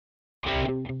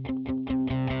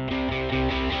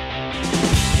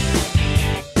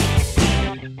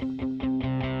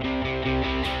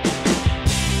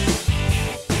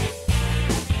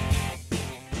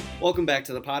Welcome back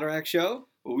to the Potterack Show,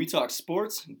 where we talk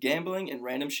sports, gambling, and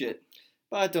random shit.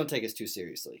 but don't take us too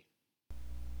seriously.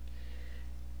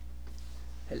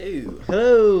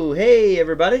 Hello. Hey,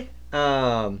 everybody. Mm-hmm.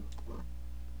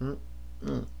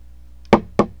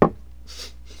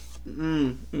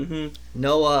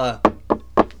 No,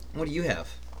 what do you have?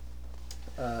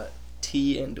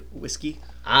 Tea and whiskey.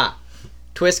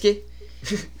 Twisky.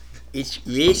 It's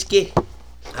whiskey.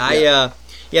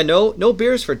 No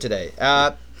beers for today.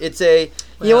 It's you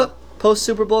know what? Post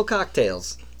Super Bowl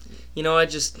cocktails. You know, I'm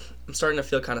starting to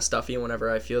feel kind of stuffy, and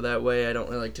whenever I feel that way, I don't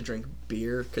really like to drink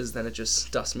beer, because then it just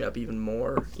stuffs me up even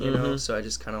more, you know? So I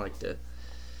just kind of like to...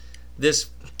 This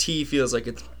tea feels like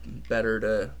it's better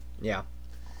to... Yeah.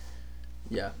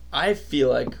 Yeah. I feel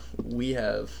like we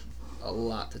have a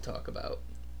lot to talk about.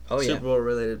 Oh, yeah. Super Bowl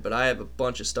related, but I have a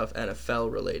bunch of stuff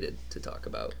NFL related to talk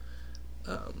about.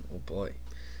 Oh, boy.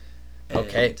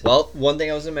 Okay, well, one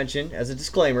thing I was going to mention as a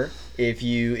disclaimer, if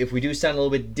we do sound a little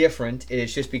bit different, it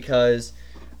is just because,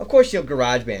 of course,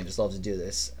 GarageBand just loves to do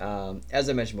this. As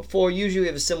I mentioned before, usually we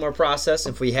have a similar process.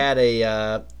 If we had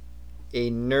a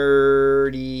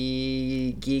nerd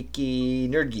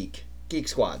geek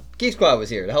squad was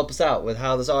here to help us out with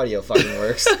how this audio fucking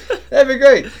works, that'd be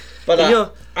great. But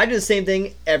I do the same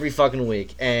thing every fucking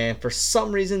week, and for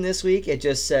some reason this week it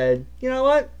just said, you know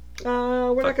what?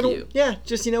 We're not gonna. You. Yeah,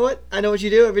 just you know what? I know what you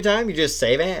do every time. You just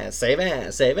save as.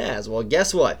 Well,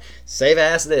 guess what? Save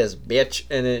as this, bitch,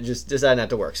 and it just decided not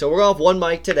to work. So we're going off one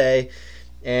mic today,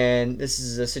 and this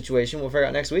is a situation we'll figure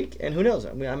out next week. And who knows?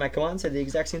 I might come on and say the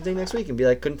exact same thing next week and be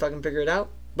like, couldn't fucking figure it out.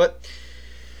 But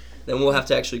then we'll have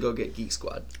to actually go get Geek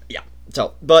Squad. Yeah.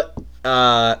 So, but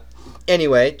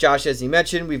anyway, Josh, as he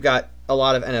mentioned, we've got a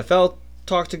lot of NFL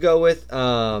talk to go with.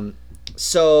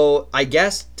 So I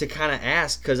guess to kind of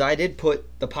ask, because I did put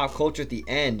the pop culture at the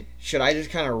end, should I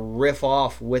just kind of riff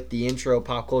off with the intro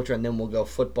pop culture and then we'll go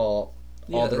football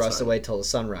all the rest of the way till the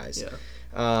sunrise? Yeah.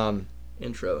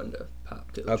 Intro into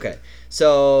pop culture. Okay.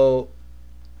 So,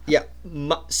 yeah,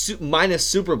 minus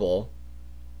Super Bowl.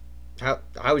 How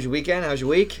was your weekend? How's your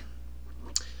week?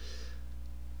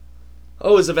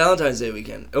 Oh, it was a Valentine's Day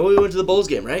weekend. Oh, we went to the Bulls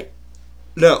game, right?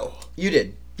 No. You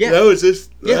did. Yeah. That was this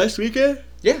last weekend?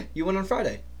 Yeah, you went on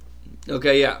Friday.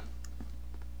 Okay, yeah.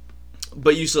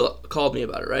 But you still called me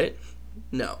about it, right?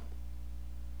 No.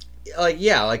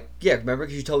 Yeah, remember?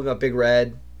 Because you told me about Big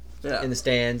Red in the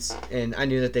stands, and I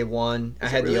knew that they won. I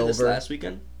had the over. This last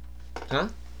weekend? Huh?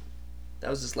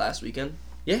 That was this last weekend?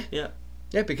 Yeah. Yeah.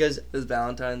 Yeah, because... It was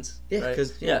Valentine's, yeah,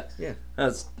 because... right? Yeah.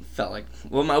 Felt like...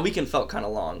 Well, my weekend felt kind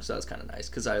of long, so that was kind of nice,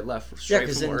 because I left straight from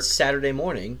work. Yeah, because Saturday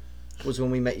morning was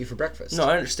when we met you for breakfast. No,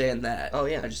 I understand that. Oh,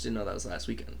 yeah. I just didn't know that was last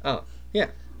weekend. Oh, yeah.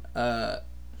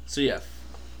 So, yeah.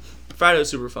 Friday was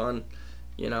super fun.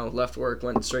 Left work,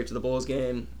 went straight to the Bulls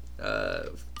game.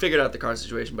 Figured out the car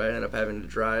situation, but I ended up having to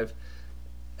drive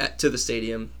to the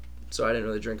stadium, so I didn't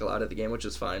really drink a lot at the game, which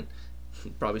is fine.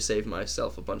 Probably saved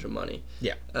myself a bunch of money.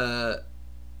 Yeah.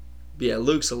 But yeah,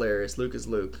 Luke's hilarious. Luke is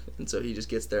Luke. And so he just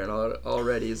gets there and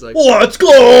already he's like, Let's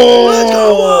go! Let's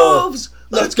go, Wolves!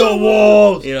 Let's go,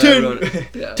 Wolves!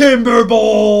 Timber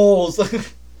Balls!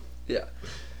 Yeah.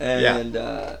 And,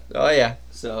 oh, yeah.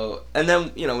 So, and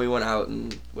then, we went out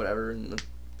and whatever, and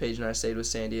Paige and I stayed with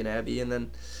Sandy and Abby, and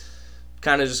then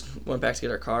kind of just went back to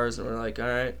get our cars, and we're like, all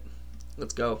right,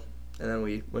 let's go. And then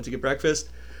we went to get breakfast.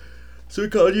 So we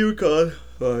called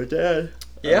our dad.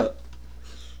 Yeah.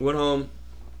 Went home.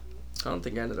 I don't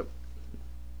think I ended up...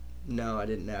 No, I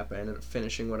didn't nap. I ended up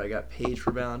finishing what I got paid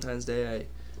for Valentine's Day.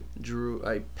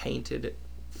 I painted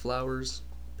flowers.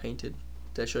 Did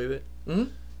I show you it?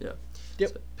 Mm-hmm. Yeah. Yep.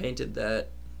 So painted that.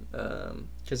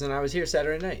 Because then I was here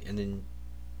Saturday night, and then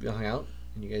we all hung out,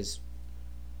 and you guys...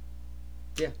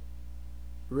 Yeah.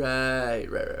 Right.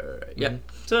 Yeah.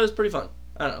 Mm-hmm. So it was pretty fun.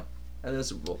 I don't know. And then the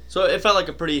Super Bowl. So it felt like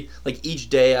a pretty... Like, each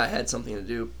day I had something to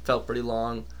do. Felt pretty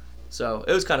long. So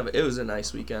it was a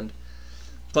nice weekend.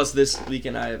 Plus this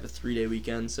weekend I have a 3-day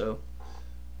weekend, so...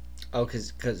 Oh,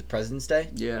 because President's Day?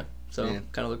 Yeah. So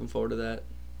kind of looking forward to that.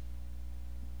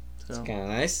 So. It's kind of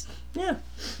nice. Yeah.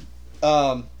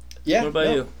 Yeah. What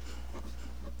about you?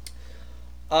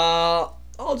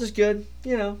 All just good.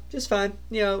 Just fine.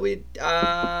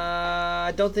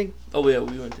 I don't think... Oh, yeah,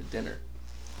 we went to dinner.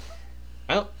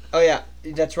 Oh, yeah.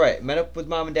 That's right. Met up with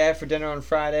Mom and Dad for dinner on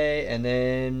Friday, and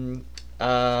then...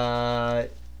 I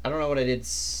don't know what I did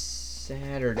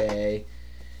Saturday.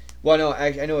 Well, no,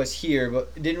 I know it's here,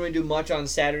 but didn't really do much on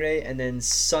Saturday, and then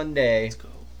Sunday... Let's go.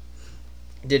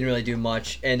 Didn't really do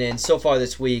much, and then so far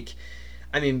this week,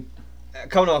 I mean...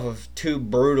 coming off of 2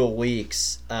 brutal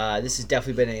weeks, this has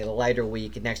definitely been a lighter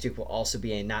week. And next week will also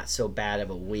be a not so bad of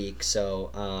a week.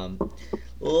 So, a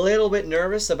little bit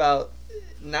nervous about.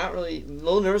 Not really. A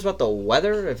little nervous about the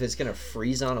weather, if it's gonna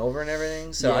freeze on over and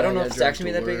everything. So Yeah, I don't know I if it's gotta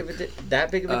actually drive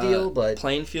that big of a deal. But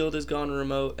Plainfield has gone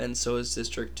remote, and so is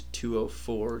District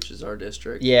 204, which is our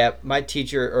district. yeah, my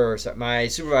my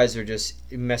supervisor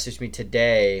just messaged me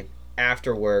today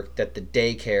after work that the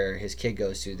daycare his kid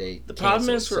goes to, The problem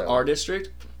is for our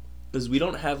district is we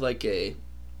don't have like a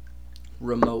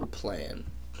remote plan,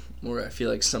 where I feel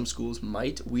like some schools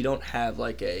might. We don't have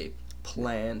like a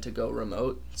plan to go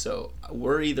remote, so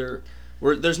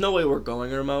there's no way we're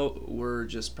going remote. We're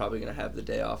just probably gonna have the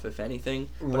day off if anything,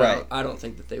 but right. I don't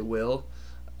think that they will.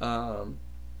 Around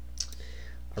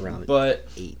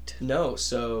 8. No,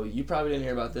 so you probably didn't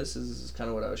hear about this. This is kind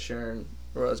of what I was sharing,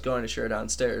 or I was going to share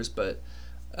downstairs, but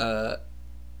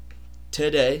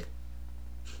today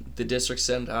the district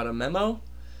sent out a memo.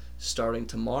 Starting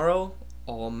tomorrow,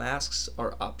 all masks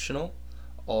are optional.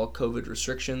 All COVID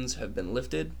restrictions have been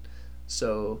lifted.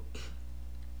 So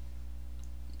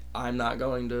I'm not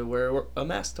going to wear a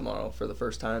mask tomorrow for the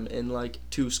first time in like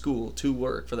to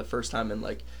work for the first time in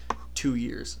like 2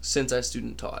 years since I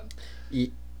student taught.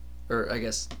 Or I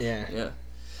guess yeah.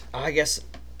 I guess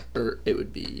or it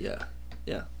would be yeah.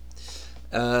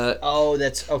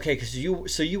 That's okay because you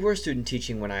were student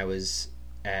teaching when I was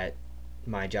at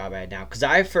my job I had now, because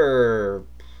I for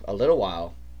a little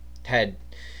while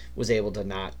was able to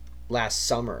not. Last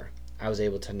summer I was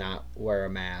able to not wear a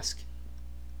mask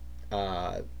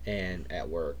and at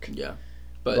work. Yeah.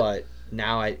 But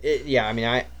now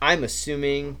I'm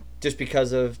assuming just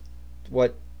because of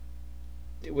what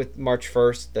with March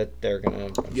 1st that they're gonna.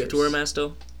 You have to wear a mask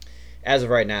still? As of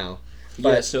right now. But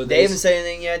yeah, so they haven't said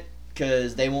anything yet,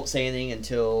 because they won't say anything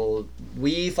until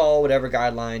we follow whatever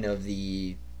guideline of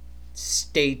the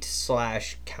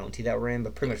state/county that we're in,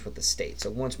 but pretty much with the state. So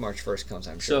once March 1st comes,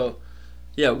 I'm sure. So,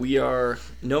 yeah, we are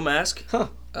no mask. Huh.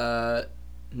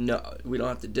 No, we don't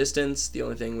have to distance. The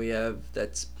only thing we have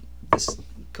that's this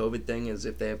COVID thing is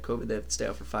if they have COVID, they have to stay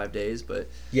out for 5 days. But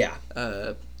yeah,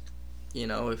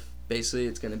 if basically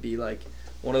it's going to be like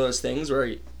one of those things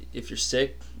where if you're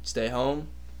sick, stay home.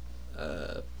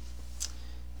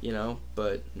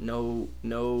 But no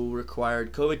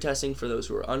required COVID testing for those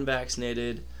who are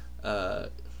unvaccinated.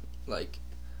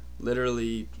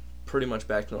 Literally pretty much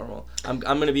back to normal. I'm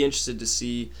going to be interested to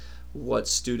see what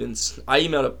students. I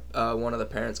emailed one of the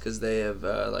parents because they have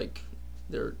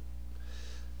their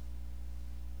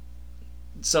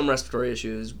some respiratory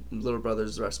issues. Little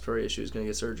brother's respiratory issue is going to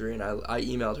get surgery, and I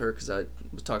emailed her because I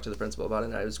talked to the principal about it,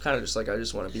 and I was kind of just like, I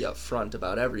just want to be upfront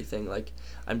about everything. Like,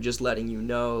 I'm just letting you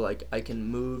know, like, I can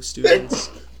move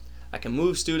students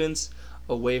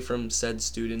away from said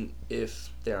student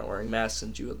if they aren't wearing masks,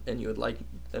 and you would like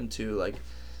them to, like,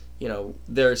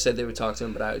 they said they would talk to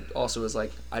him, but I also was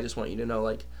like, I just want you to know,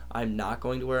 like, I'm not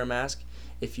going to wear a mask.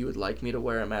 If you would like me to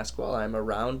wear a mask while I'm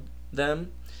around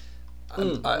them,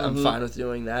 I'm fine with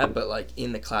doing that, but like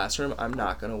in the classroom, I'm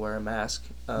not going to wear a mask.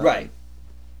 Right.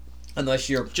 Unless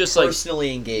you're just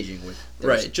personally engaging with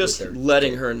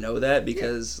letting her know that,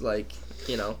 because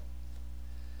Yeah,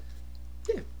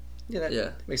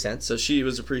 that makes sense. So she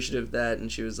was appreciative of that, and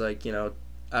she was like, I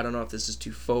don't know if this is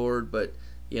too forward, but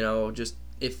just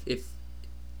if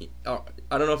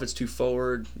I don't know if it's too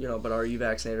forward, but are you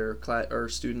vaccinated or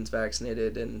students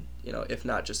vaccinated? And, if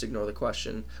not, just ignore the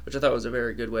question, which I thought was a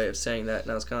very good way of saying that.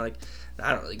 And I was kind of like,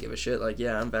 I don't really give a shit. Like,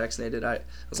 yeah, I'm vaccinated. I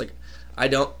was like, I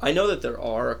know that there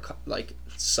are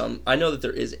I know that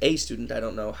there is a student. I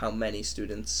don't know how many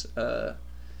students are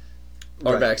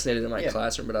vaccinated in my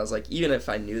classroom, but I was like, even if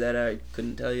I knew that, I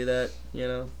couldn't tell you that,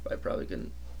 I probably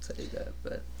couldn't say that,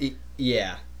 but.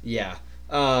 Yeah.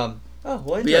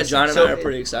 But yeah, John and I are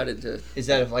pretty excited to. Is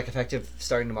that effective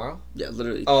starting tomorrow? Yeah,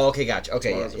 literally. Oh, okay, gotcha. Okay,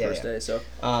 tomorrow's the first day. So,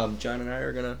 John and I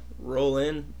are gonna roll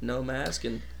in, no mask,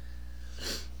 and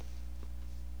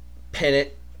pin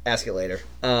it. Ask it later.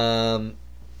 I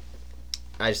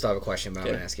just still have a question, but I'm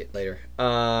gonna ask it later.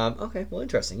 Okay, well,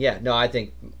 interesting. Yeah, no, I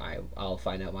think I'll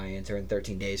find out my answer in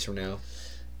 13 days from now.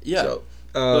 Yeah. So,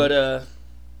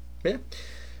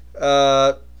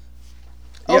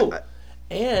 yeah.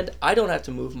 And I don't have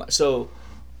to move so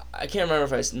I can't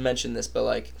remember if I mentioned this,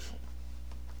 but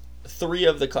 3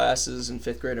 of the classes in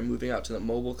 5th grade are moving out to the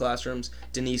mobile classrooms.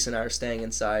 Denise and I are staying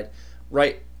inside.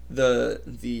 Right, the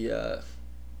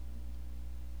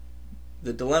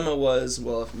dilemma was,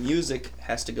 well, if music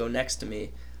has to go next to me,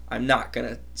 I'm not going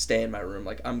to stay in my room.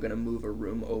 I'm going to move a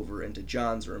room over into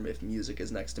John's room if music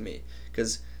is next to me.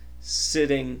 Because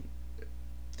sitting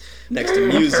next to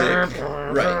music.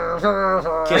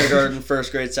 Right. Kindergarten,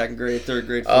 first grade, second grade, third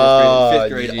grade, fourth grade, and fifth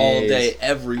grade, all day,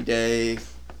 every day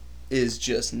is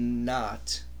just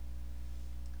not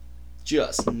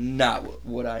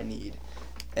what I need.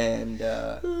 And,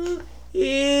 yeah.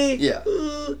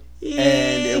 And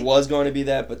it was going to be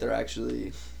that, but they're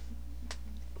actually...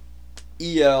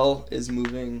 EL is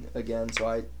moving again, so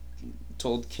I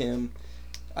told Kim...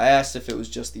 I asked if it was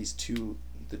just the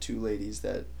two ladies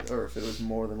or if it was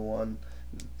more than one,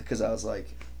 because I was like,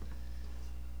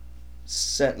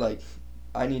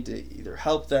 I need to either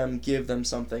help them, give them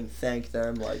something, thank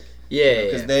them,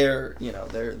 because they're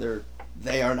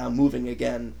they are now moving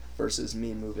again versus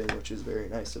me moving, which is very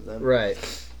nice of them. Right.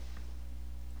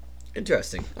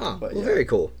 Interesting. Oh, but, well, very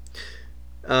cool.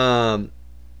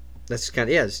 That's kind of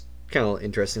it's kind of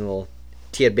interesting little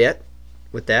tidbit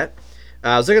with that.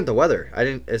 I was looking at the weather. I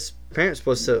didn't. As parents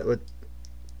supposed to,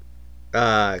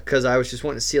 because I was just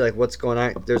wanting to see what's going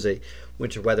on. There's a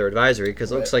winter weather advisory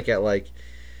because it looks like at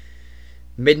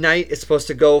midnight it's supposed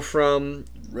to go from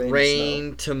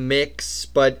rain to mix.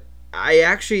 But I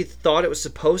actually thought it was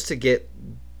supposed to get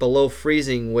below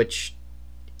freezing, which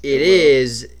it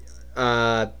is.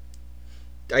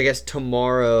 I guess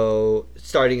tomorrow,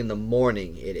 starting in the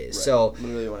morning, it is. Right. So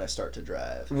literally when I start to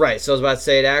drive. Right. So I was about to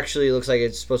say it actually looks like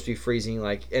it's supposed to be freezing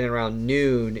in and around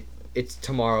noon. It's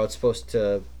tomorrow. It's supposed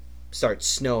to start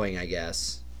snowing, I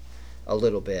guess, a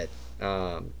little bit.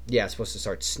 It's supposed to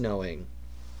start snowing.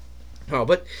 Oh,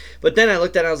 but then I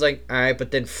looked at it. I was like, all right.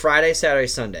 But then Friday, Saturday,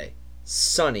 Sunday,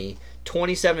 sunny,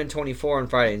 27 and 24 on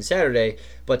Friday and Saturday,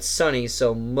 but sunny.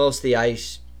 So most of the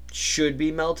ice should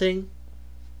be melting.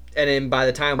 And then by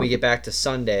the time we get back to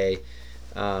Sunday,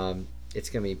 it's going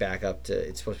to be back up to,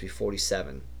 it's supposed to be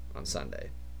 47 on Sunday,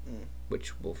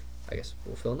 which will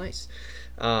feel nice.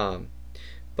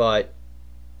 But,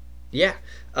 yeah.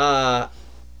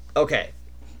 Okay.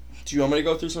 Do you want me to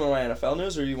go through some of my NFL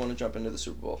news, or do you want to jump into the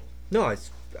Super Bowl? No,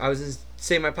 I was just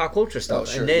saying my pop culture stuff. Oh,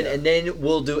 sure, and then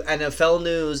we'll do NFL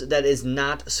news that is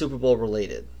not Super Bowl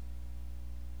related.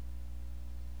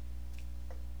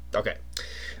 Okay.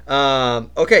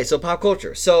 Okay, so pop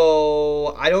culture.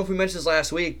 So I don't know if we mentioned this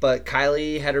last week, but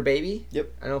Kylie had her baby.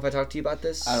 Yep. I don't know if I talked to you about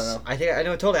this. I don't know. I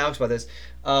know I told Alex about this.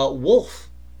 Wolf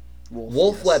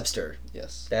Yes. Webster.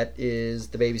 Yes. That is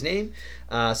the baby's name.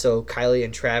 So Kylie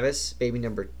and Travis, baby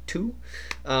number 2.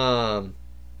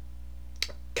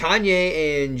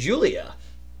 Kanye and Julia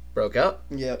broke up.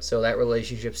 Yep. So that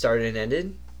relationship started and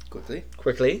ended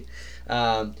quickly.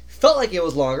 Felt like it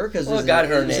was longer because it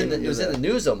was in the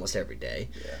news almost every day.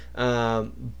 Yeah.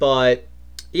 But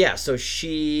yeah, so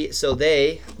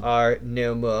they are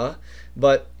no more.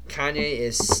 But Kanye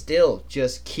is still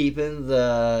just keeping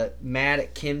the mad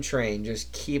at Kim train.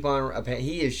 Just keep on.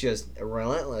 He is just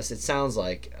relentless. It sounds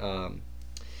like.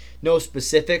 No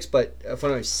specifics, but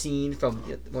from what I've seen from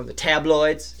one of the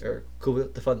tabloids or the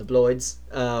tabloids,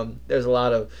 there's a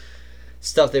lot of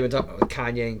stuff they've been talking about with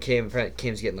Kanye and Kim.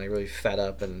 Kim's getting really fed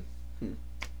up and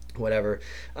whatever.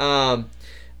 But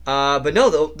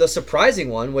no, the surprising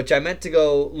one, which I meant to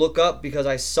go look up because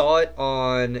I saw it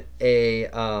on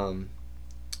an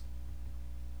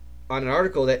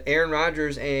article that Aaron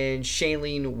Rodgers and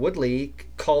Shailene Woodley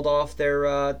called off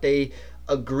their. They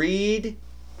agreed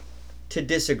to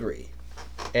disagree,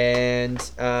 and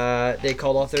they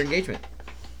called off their engagement.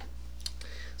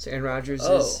 So Aaron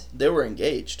Rodgers they were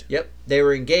engaged. Yep, they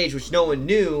were engaged, which no one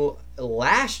knew.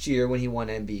 Last year when he won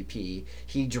MVP,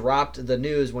 he dropped the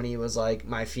news when he was like,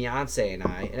 my fiance and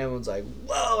I, and everyone's like,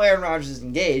 whoa, Aaron Rodgers is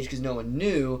engaged because no one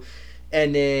knew.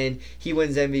 And then he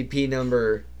wins MVP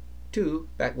number 2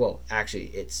 back. Well, actually,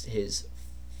 it's his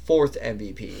 4th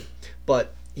MVP,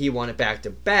 but he won it back to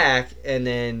back, and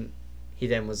then he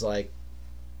was like,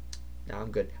 no,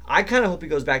 I'm good. I kind of hope he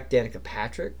goes back to Danica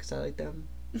Patrick because I like them.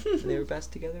 They were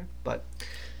best together. But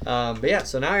yeah,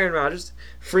 so now Aaron Rodgers,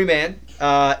 free man,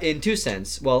 in 2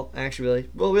 cents. Well, actually,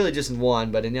 really just in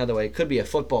one, but in the other way, it could be a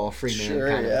football free man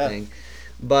kind of thing.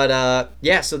 But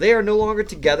yeah, so they are no longer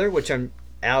together, which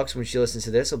Alex, when she listens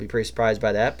to this, will be pretty surprised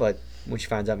by that. But when she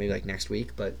finds out, maybe next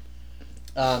week. But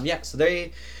yeah, so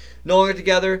they no longer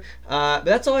together. But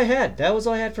that's all I had. That was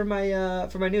all I had for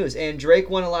my news. And Drake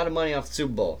won a lot of money off the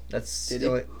Super Bowl. Did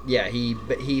he? Yeah,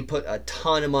 he put a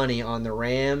ton of money on the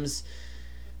Rams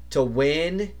to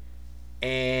win,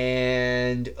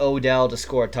 and Odell to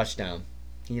score a touchdown.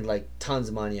 He had tons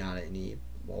of money on it, and he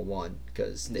won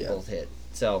because they both hit.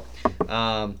 So,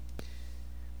 but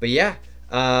yeah.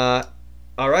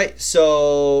 All right.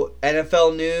 So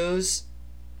NFL news.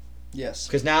 Yes.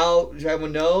 Because now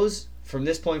everyone knows. From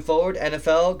this point forward,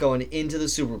 NFL going into the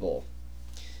Super Bowl.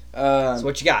 So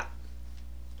what you got?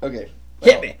 Okay.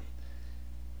 Hit me.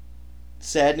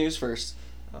 sad news first.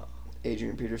 Oh.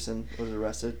 Adrian Peterson was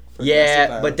arrested for domestic Yeah,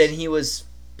 violence.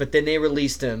 but then they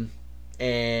released him,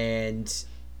 and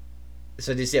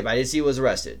so did you see it? But I did see he was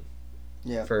arrested.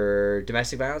 Yeah. For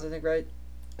domestic violence, I think, right?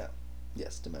 Yeah.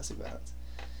 Yes, domestic violence.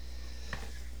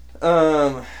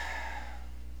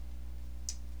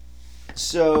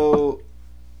 So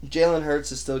Jalen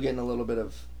Hurts is still getting a little bit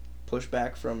of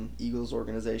pushback from Eagles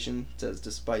organization. It says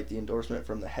despite the endorsement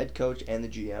from the head coach and the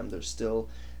GM, there's still,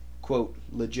 quote,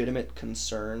 legitimate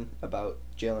concern about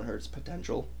Jalen Hurts'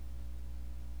 potential.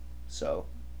 So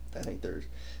I think they're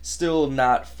still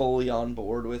not fully on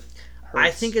board with Hurts.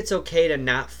 I think it's okay to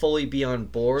not fully be on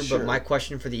board, Sure. but my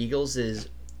question for the Eagles is,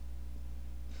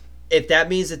 if that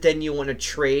means that then you want to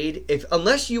trade,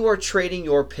 unless you are trading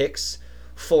your picks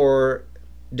for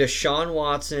Deshaun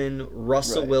Watson,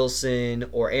 Russell Right. Wilson,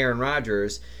 or Aaron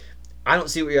Rodgers, I don't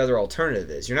see what your other alternative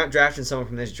is. You're not drafting someone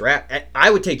from this draft. I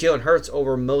would take Jalen Hurts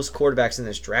over most quarterbacks in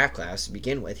this draft class to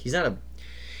begin with.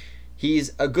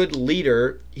 He's a good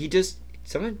leader.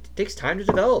 Sometimes it takes time to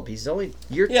develop. He's only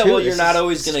year 2. Yeah, well, you're not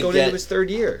always going going to to go into get... his 3rd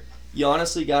year. You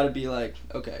honestly got to be like,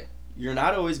 okay, you're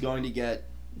not always going to get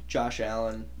Josh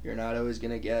Allen. You're not always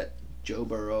going to get Joe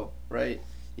Burrow, right?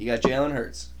 You got Jalen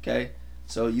Hurts, okay?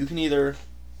 So you can either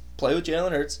play with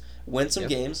Jalen Hurts, win some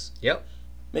games,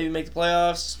 maybe make the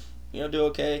playoffs, do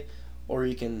okay, or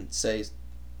you can say,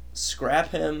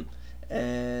 scrap him,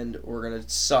 and we're going to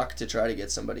suck to try to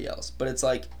get somebody else. But it's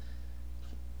like,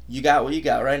 you got what you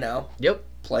got right now. Yep.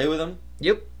 Play with him.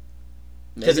 Yep.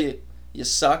 Maybe you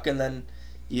suck and then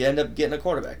you end up getting a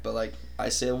quarterback. But like I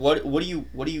say, what are you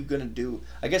gonna do?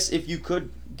 I guess if you could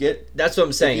get, that's what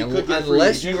I'm saying.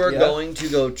 Unless you are going to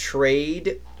go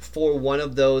trade for one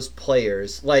of those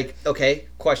players, like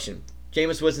question: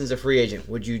 Jameis Winston's a free agent.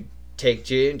 Would you take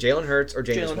Jalen Hurts or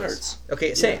Jameis Winston? Hurts.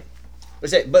 Okay, same. Yeah.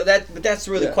 But that's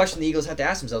really the question the Eagles have to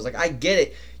ask themselves. Like, I get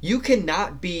it. You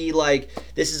cannot be like,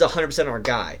 this is 100% our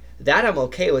guy. That I'm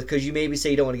okay with because you maybe say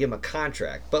you don't want to give him a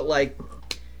contract. But, like,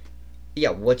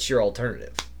 yeah, what's your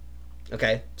alternative?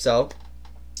 Okay, so?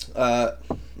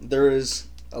 There is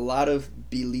a lot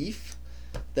of belief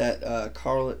that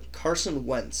Carson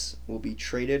Wentz will be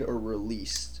traded or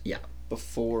released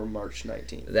before March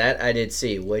 19th. That I did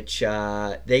see, which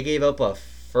they gave up a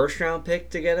first-round pick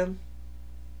to get him,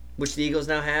 which the Eagles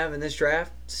now have in this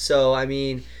draft. So, I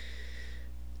mean,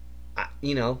 I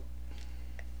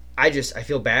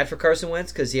feel bad for Carson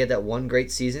Wentz because he had that one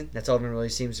great season. That's all everyone really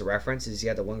seems to reference is he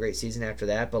had that one great season after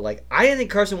that. But, like, I didn't think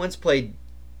Carson Wentz played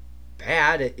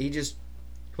bad. He just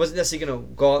wasn't necessarily going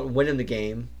to go out and win him the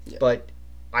game. Yeah. But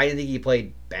I didn't think he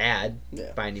played bad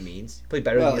by any means. He played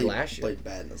better than he did last year. He played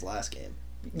bad in his last game.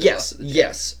 Yes,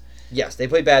 they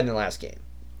played bad in the last game.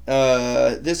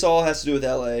 This all has to do with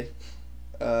L.A.,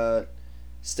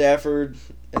 Stafford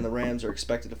and the Rams are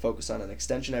expected to focus on an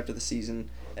extension after the season,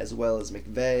 as well as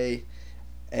McVay.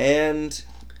 And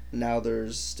now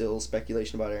there's still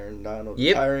speculation about Aaron Donald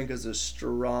retiring because there's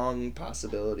strong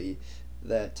possibility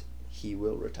that he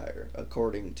will retire,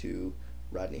 according to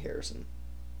Rodney Harrison.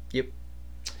 Yep.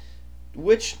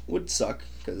 Which would suck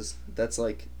because that's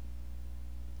like...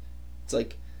 It's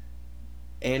like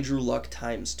Andrew Luck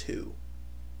times 2.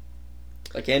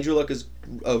 Like, Andrew Luck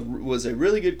was a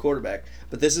really good quarterback,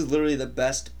 but this is literally the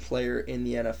best player in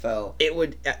the NFL. It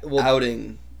would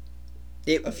outing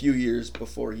a few years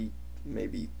before he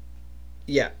maybe.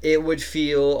 Yeah, it would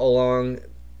feel along.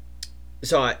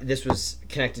 So this was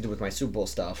connected with my Super Bowl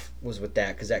stuff. Was with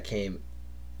that because that came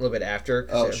a little bit after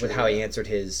with how he answered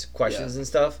his questions and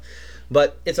stuff.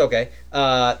 But it's okay.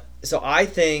 So I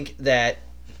think that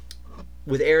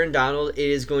with Aaron Donald, it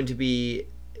is going to be.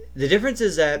 The difference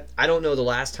is that I don't know the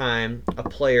last time a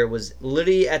player was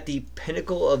literally at the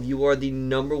pinnacle of you are the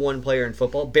number one player in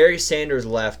football. Barry Sanders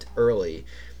left early,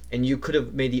 and you could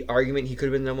have made the argument he could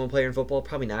have been the number one player in football.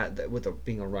 Probably not with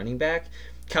being a running back.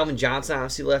 Calvin Johnson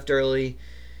obviously left early.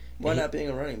 Why not being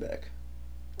a running back?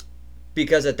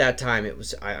 Because at that time it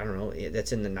was, I don't know,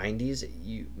 that's in the 90s.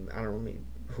 I don't know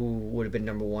who would have been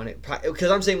number one. Because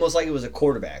I'm saying most likely it was a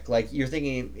quarterback. Like, you're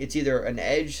thinking it's either an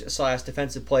edge /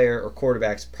 defensive player or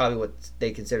quarterback's probably what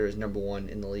they consider as number one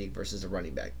in the league versus a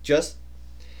running back. Just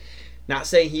not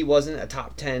saying he wasn't a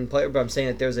top 10 player, but I'm saying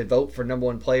that there's a vote for number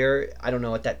one player. I don't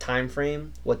know at that time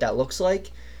frame what that looks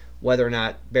like, whether or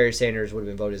not Barry Sanders would have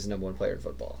been voted as the number one player in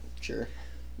football. Sure.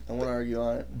 I won't argue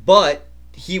on it. But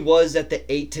he was at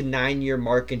the 8 to 9 year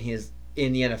mark in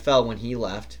the NFL when he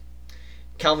left.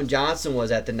 Calvin Johnson was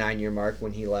at the 9-year mark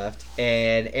when he left,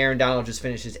 and Aaron Donald just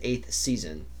finished his 8th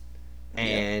season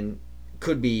and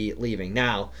could be leaving.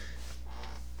 Now,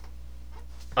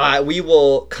 We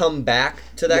will come back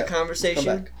to that Yeah, conversation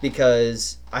come back.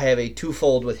 because I have a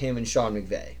twofold with him and Sean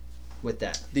McVay with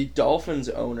that. The Dolphins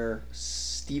owner,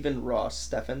 Stephen,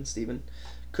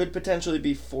 could potentially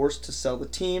be forced to sell the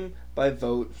team by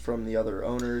vote from the other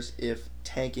owners if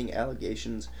tanking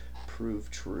allegations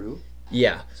prove true.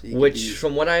 Yeah, So he could which be-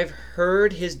 from what I've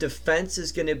heard, his defense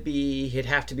is going to be he'd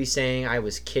have to be saying I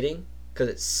was kidding because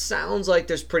it sounds like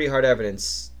there's pretty hard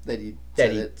evidence that he that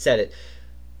said he it. said it.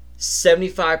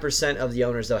 75% of the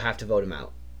owners, though, have to vote him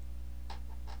out.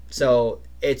 So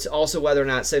it's also whether or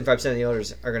not 75% of the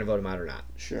owners are going to vote him out or not.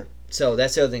 Sure. So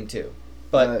that's the other thing, too.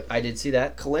 But I did see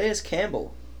that. Calais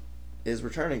Campbell is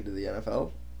returning to the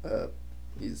NFL.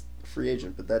 He's a free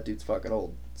agent, but that dude's fucking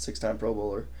old. 6-time Pro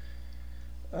Bowler.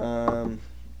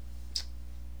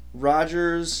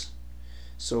 Rodgers.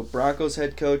 So Broncos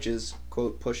head coach is,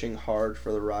 quote, pushing hard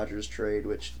for the Rodgers trade,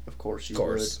 which of course you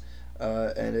would.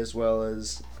 And as well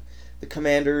as the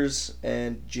Commanders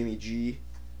and Jimmy G.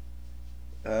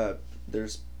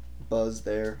 There's buzz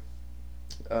there.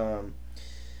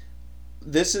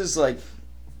 This is like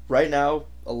right now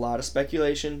a lot of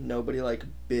speculation. Nobody like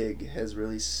big has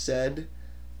really said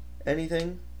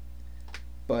anything,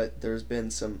 but there's been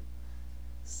some.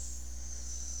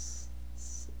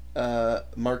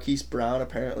 Marquise Brown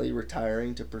apparently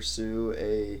retiring to pursue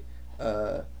a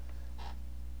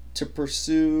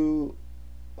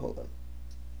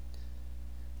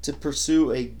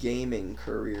gaming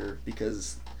career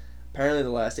because apparently the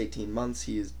last 18 months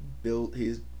he's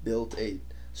built a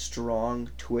strong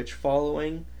Twitch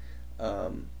following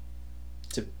to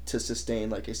sustain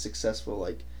like a successful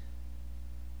like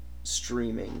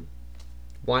streaming.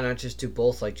 Why not just do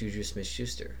both like Juju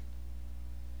Smith-Schuster?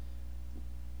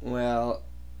 Well,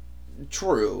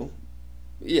 true.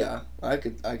 Yeah, I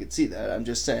could see that. I'm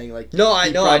just saying, like, No, I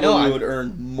he know. probably would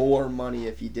earn more money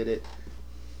if he did it,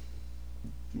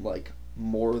 like,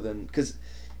 more than because,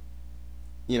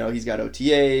 he's got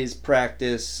OTAs,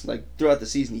 practice, like throughout the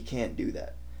season he can't do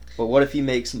that. But what if he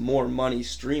makes more money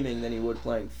streaming than he would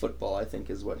playing football? I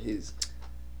think is what his.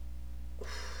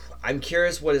 I'm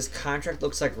curious what his contract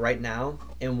looks like right now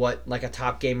and what like a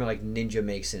top gamer like Ninja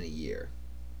makes in a year.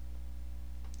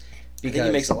 I think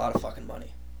he makes a lot of fucking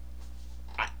money.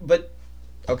 But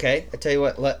okay, I tell you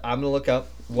what. I'm gonna look up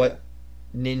what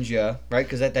Ninja, right?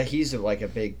 Because that he's like a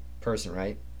big person,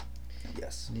 right?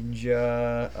 Yes.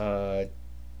 Ninja,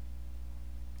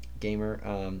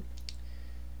 gamer,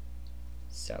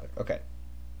 salary. Okay.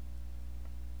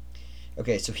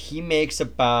 Okay, so he makes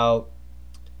about.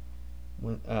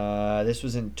 This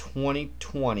was in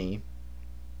 2020.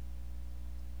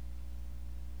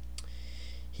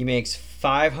 He makes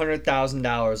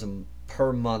 $500,000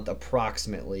 per month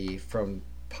approximately from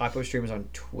popular streamers on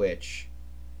Twitch.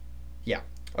 Yeah.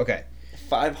 Okay.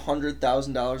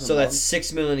 $500,000. So that's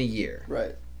 $6 million a year.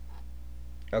 Right.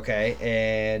 Okay,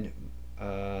 and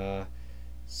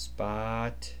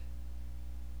spot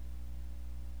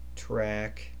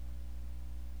track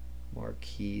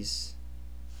Marquise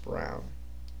Brown.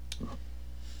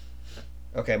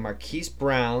 Okay, Marquise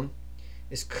Brown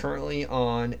is currently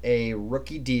on a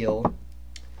rookie deal.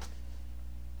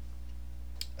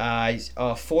 He's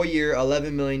a 4-year,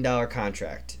 $11 million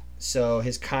contract. So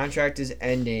his contract is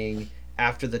ending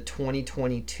after the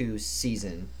 2022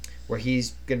 season, where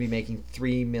he's going to be making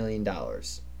 $3 million.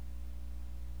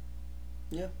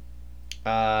 Yeah.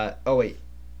 Oh wait.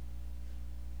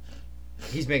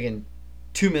 He's making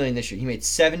 $2 million this year. He made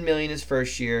 $7 million his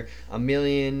first year, $1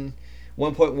 million,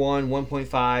 1.1, 1.5,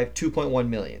 2.1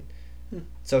 million.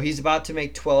 So he's about to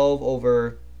make 12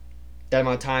 over that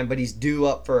amount of time, but he's due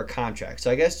up for a contract.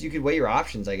 So I guess you could weigh your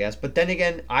options, I guess. But then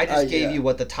again, I just gave you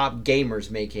what the top gamer's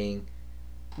making,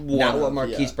 not what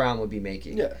Marquise Brown would be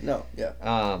making. Yeah, no, yeah.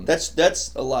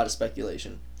 That's a lot of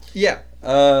speculation. Yeah.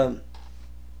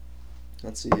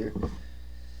 Let's see here.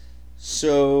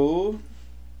 So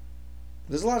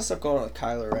there's a lot of stuff going on with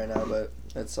Kyler right now, but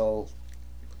that's all.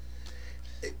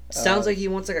 Sounds like he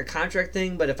wants like a contract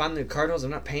thing, but if I'm the Cardinals, I'm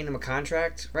not paying him a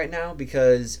contract right now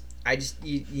because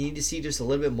you need to see just a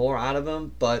little bit more out of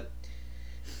him. But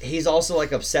he's also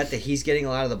like upset that he's getting a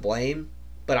lot of the blame.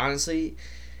 But honestly,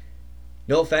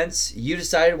 no offense, you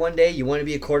decided one day you want to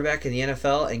be a quarterback in the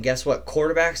NFL, and guess what?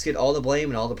 Quarterbacks get all the blame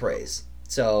and all the praise.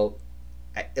 So,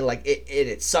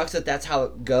 it sucks that that's how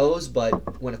it goes.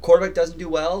 But when a quarterback doesn't do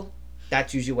well,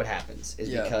 that's usually what happens,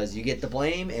 because you get the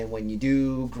blame, and when you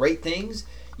do great things,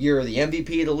 you're the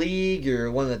MVP of the league, you're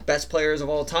one of the best players of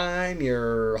all time,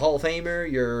 you're a Hall of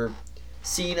Famer, you're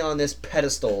seen on this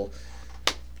pedestal.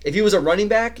 If he was a running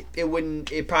back,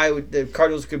 the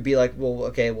Cardinals could be like, well,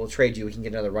 okay, we'll trade you, we can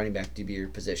get another running back to be your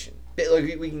position.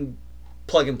 We can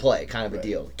plug and play kind of a Right.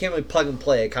 deal. You can't really plug and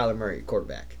play a Kyler Murray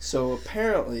quarterback. So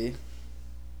apparently,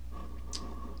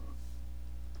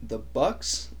 the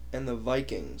Bucks and the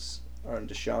Vikings are on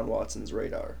Deshaun Watson's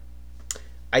radar.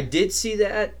 I did see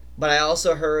that, but I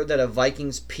also heard that a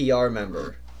Vikings PR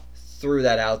member threw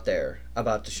that out there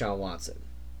about Deshaun Watson.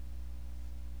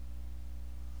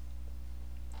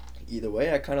 Either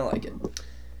way, I kind of like it.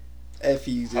 If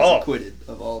he's Oh. acquitted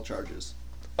of all charges.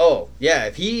 Oh yeah,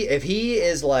 if he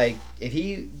is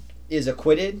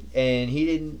acquitted and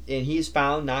he's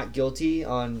found not guilty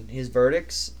on his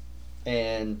verdicts,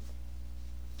 and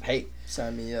hey,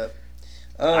 Sign me up.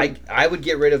 I would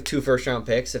get rid of 2 first-round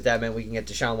picks if that meant we can get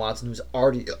Deshaun Watson, who's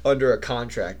already under a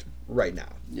contract right now.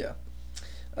 Yeah.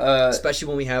 Especially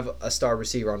when we have a star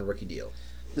receiver on a rookie deal.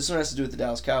 This one has to do with the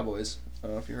Dallas Cowboys. I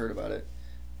don't know if you heard about it.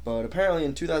 But apparently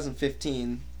in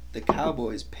 2015, the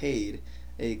Cowboys paid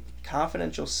a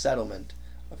confidential settlement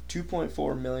of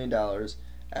 $2.4 million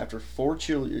after four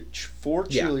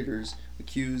cheerleaders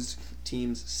accused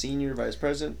team's senior vice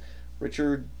president,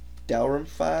 Richard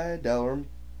Dalrymple,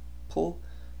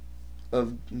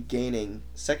 of gaining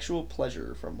sexual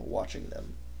pleasure from watching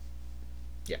them.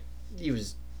 He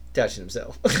was touching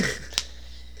himself.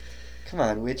 Come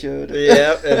on, Richard.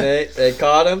 Yep, and they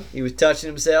caught him. He was touching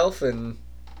himself, and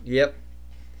yep.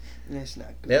 That's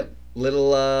not good. Yep.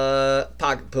 Little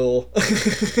pocket pool.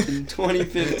 In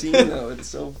 2015, though, it's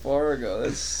so far ago.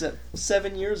 That's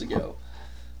 7 years ago.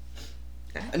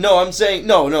 No, I'm saying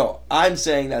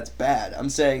that's bad. I'm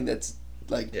saying that's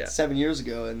like 7 years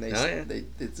ago, and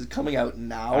it's coming out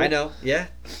now. I know. Yeah.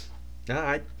 No,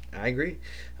 I agree.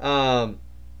 No,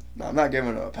 I'm not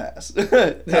giving him a pass. No.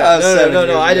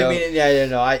 I didn't mean it. Yeah,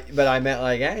 no. But I meant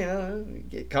like,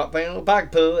 get caught playing a little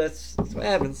pocket pool. That's what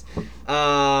happens.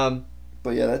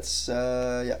 But yeah, that's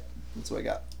what I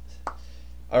got.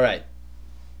 All right.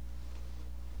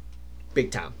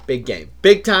 Big time, big game,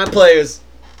 big time players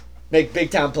make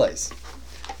big time plays.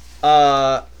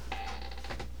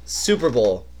 Super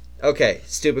Bowl. Okay,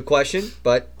 stupid question,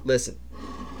 but listen,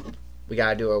 we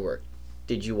gotta do our work.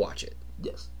 Did you watch it?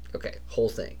 Yes. Okay, whole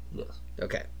thing. Yes.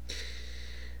 Okay.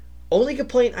 Only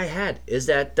complaint I had is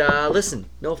that, listen,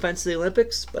 no offense to the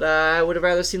Olympics, but I would have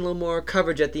rather seen a little more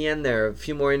coverage at the end there, a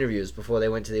few more interviews before they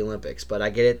went to the Olympics. But I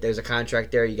get it, there's a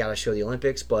contract there, you got to show the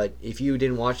Olympics. But if you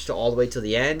didn't watch all the way to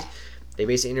the end, they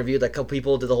basically interviewed like a couple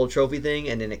people, did the whole trophy thing,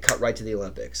 and then it cut right to the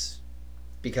Olympics.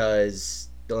 Because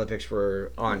the Olympics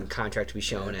were on contract to be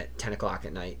shown at 10 o'clock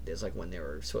at night. It's like when they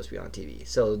were supposed to be on TV.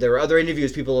 So there were other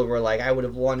interviews, people were like, I would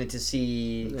have wanted to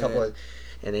see a couple of...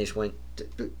 And they just went,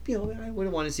 I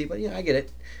wouldn't want to see, but I get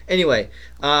it. Anyway,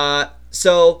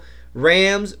 so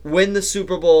Rams win the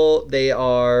Super Bowl. They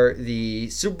are the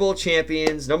Super Bowl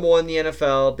champions, number 1 in the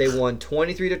NFL. They won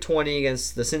 23-20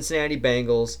 against the Cincinnati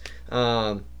Bengals.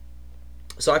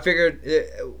 So I figured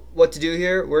what to do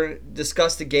here. We're going to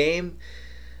discuss the game,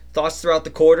 thoughts throughout the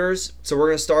quarters. So we're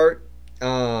going to start.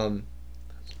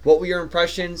 What were your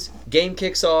impressions? Game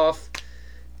kicks off,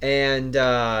 and...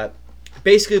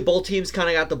 basically, both teams kind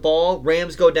of got the ball.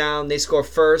 Rams go down. They score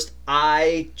first.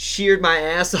 I cheered my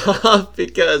ass off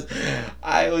because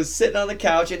I was sitting on the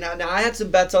couch. And now I had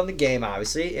some bets on the game,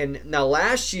 obviously. And now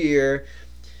last year,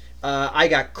 I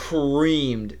got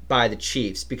creamed by the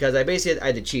Chiefs because I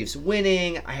had the Chiefs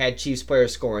winning. I had Chiefs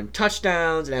players scoring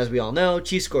touchdowns. And as we all know,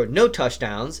 Chiefs scored no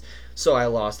touchdowns. So I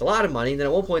lost a lot of money. And then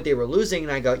at one point they were losing,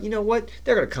 and I go, you know what?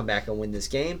 They're going to come back and win this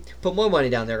game. Put more money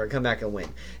down. They're going to come back and win.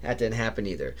 That didn't happen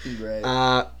either.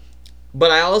 Right.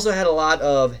 But I also had a lot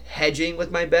of hedging with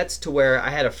my bets to where I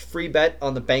had a free bet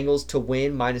on the Bengals to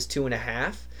win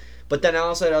 -2.5. But then I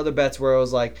also had other bets where it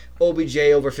was like OBJ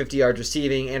over 50 yards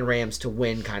receiving and Rams to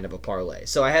win kind of a parlay.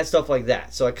 So I had stuff like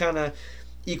that. So I kind of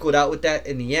equaled out with that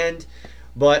in the end.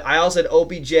 But I also had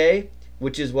OBJ,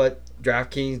 which is what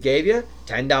DraftKings gave you,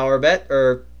 $10 bet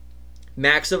or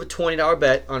max of a $20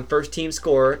 bet on first team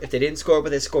score. If they didn't score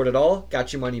but they scored at all,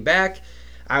 got your money back.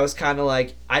 I was kind of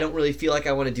like, I don't really feel like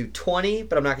I want to do 20,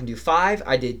 but I'm not going to do 5.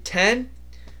 I did 10.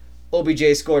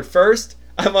 OBJ scored first.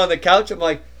 I'm on the couch. I'm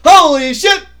like, holy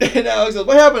shit! And Alex goes,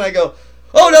 what happened? I go,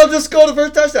 oh no, just scored the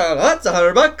first touchdown. Oh, that's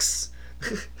 $100.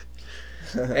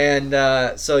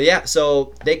 And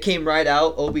so they came right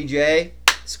out. OBJ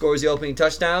scores the opening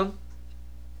touchdown.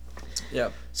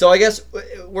 Yeah. So I guess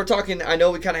we're talking, I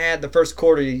know we kind of had the first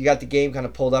quarter, you got the game kind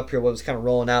of pulled up here, what was kind of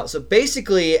rolling out. So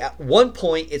basically, at one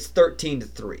point, it's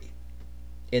 13-3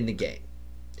 in the game.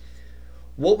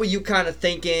 What were you kind of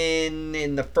thinking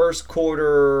in the first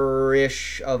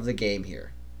quarter-ish of the game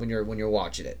here when you're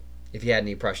watching it? If you had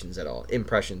any impressions at all.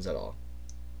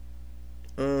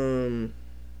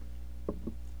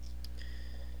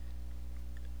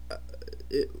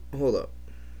 Hold up.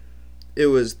 It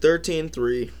was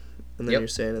 13-3, and then Yep. you're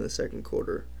saying in the second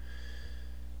quarter.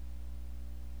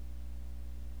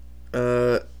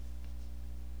 I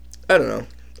don't know.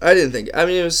 I didn't think. I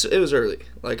mean, it was early.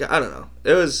 Like, I don't know.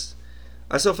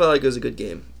 I still felt like it was a good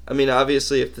game. I mean,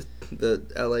 obviously, if the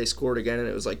LA scored again and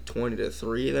it was like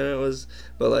 20-3, then it was.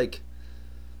 But like,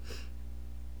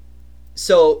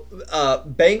 So,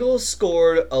 Bengals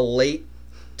scored a late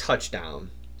touchdown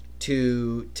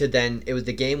to then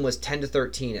the game was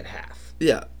 10-13 at half.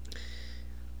 yeah,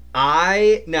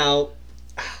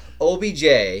 OBJ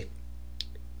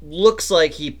looks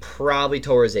like he probably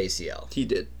tore his ACL. he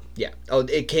did. Yeah. Oh,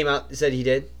 it came out. It said he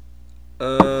did.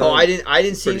 I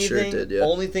didn't see pretty anything. sure it did, yeah.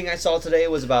 Only thing I saw today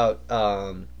was about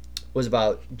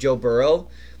Joe Burrow.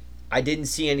 I didn't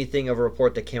see anything of a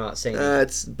report that came out saying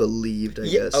It's believed, I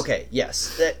guess. Okay,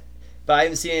 yes. But I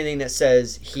haven't seen anything that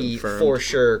says he Confirmed. for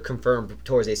sure confirmed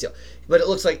tore his ACL. But it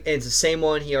looks like it's the same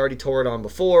one he already tore it on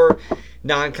before.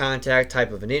 Non-contact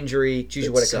type of an injury. It's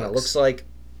usually what it kind of looks like.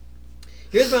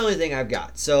 Here's my only thing I've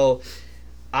got. So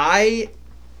I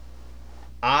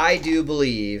do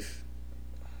believe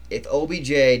if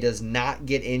OBJ does not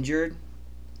get injured,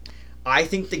 I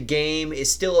think the game is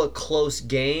still a close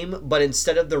game, but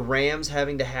instead of the Rams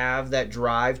having to have that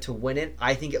drive to win it,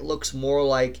 I think it looks more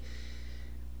like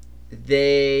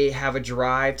they have a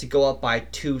drive to go up by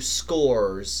 2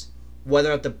 scores, whether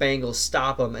or not the Bengals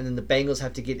stop them, and then the Bengals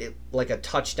have to get it like a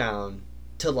touchdown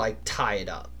to like tie it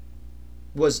up.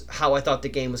 Was how I thought the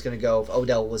game was going to go if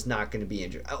Odell was not going to be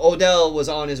injured. Odell was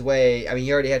on his way. I mean,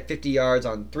 he already had 50 yards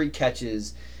on 3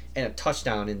 catches and a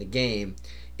touchdown in the game.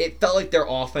 It felt like their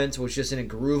offense was just in a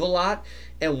groove a lot.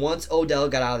 And once Odell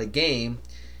got out of the game,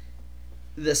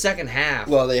 the second half...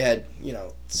 Well, they had,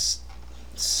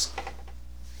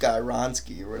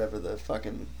 Skyronsky or whatever the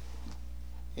fucking,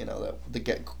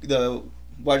 the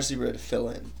wide receiver had to fill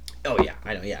in. Oh, yeah,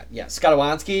 I know, yeah.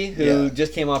 Skowronski, who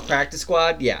just came off practice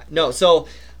squad. Yeah, no, so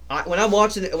when I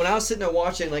was sitting there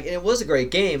watching, like, and it was a great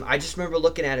game, I just remember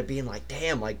looking at it being like,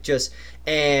 damn, like,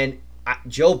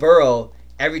 Joe Burrow...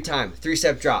 Every time,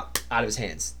 3-step drop out of his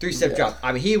hands. 3-step drop.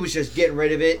 I mean, he was just getting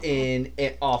rid of it in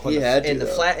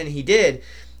the flat, and he did.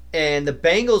 And the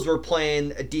Bengals were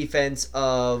playing a defense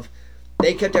of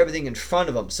they kept everything in front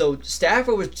of them. So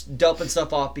Stafford was dumping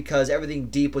stuff off because everything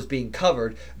deep was being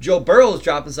covered. Joe Burrow was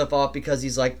dropping stuff off because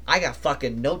he's like, I got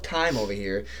fucking no time over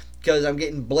here because I'm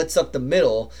getting blitzed up the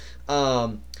middle.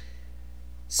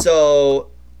 So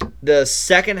the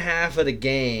second half of the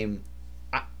game,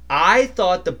 I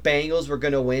thought the Bengals were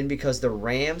going to win because the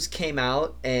Rams came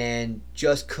out and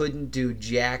just couldn't do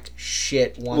jack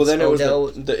shit once. Well, then Odell...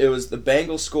 it was the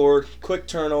Bengals scored, quick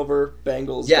turnover,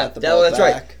 Bengals got the ball that's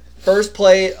back. right. First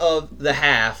play of the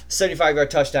half, 75-yard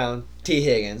touchdown, T.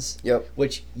 Higgins. Yep.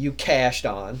 Which you cashed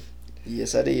on.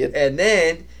 Yes, I did. And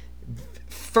then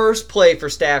first play for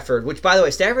Stafford, which, by the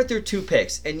way, Stafford threw 2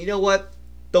 picks. And you know what?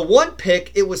 The one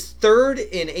pick, it was 3rd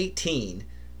and 18.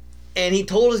 And he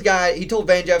told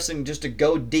Van Jefferson just to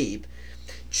go deep,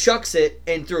 chucks it,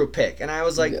 and threw a pick. And I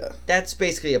was like, that's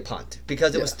basically a punt.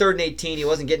 Because it was 3rd and 18, he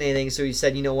wasn't getting anything, so he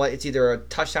said, you know what, it's either a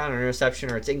touchdown or an interception,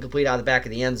 or it's incomplete out of the back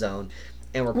of the end zone,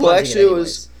 and we're punting it anyways. It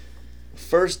was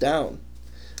first down.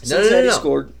 No.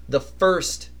 Scored. The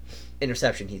first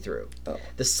interception he threw. Oh.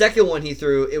 The second one he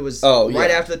threw, it was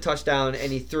right after the touchdown,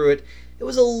 and he threw it. It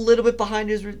was a little bit behind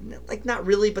his, like not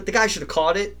really, but the guy should have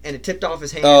caught it, and it tipped off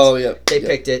his hands. Oh, yeah. They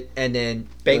picked it, and then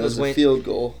Bengals went. Field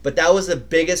goal. But that was the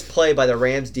biggest play by the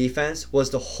Rams defense, was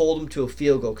to hold them to a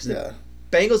field goal. Because the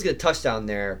Bengals get a touchdown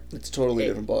there. It's a totally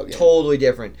different ballgame. Totally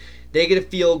different. They get a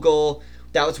field goal.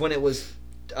 That was when it was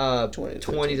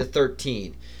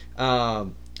 20-13.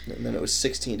 And then it was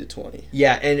 16-20.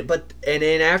 Yeah, and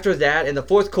then after that, in the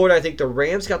fourth quarter, I think the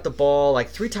Rams got the ball like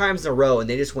 3 times in a row, and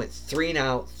they just went 3 and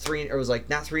out. It was like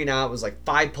not 3 and out. It was like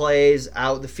 5 plays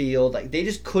out the field. Like they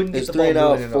just couldn't get the ball. 3 and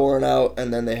out, 4 and out,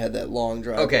 and then they had that long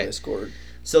drive where they scored.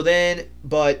 So then,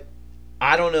 but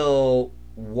I don't know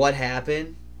what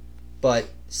happened, but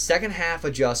second half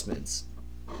adjustments,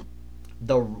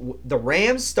 the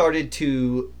Rams started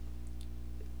to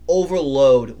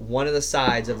overload one of the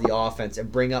sides of the offense and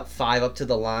bring up 5 up to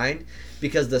the line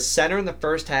because the center in the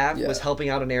first half was helping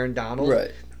out on Aaron Donald.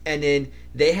 Right. And then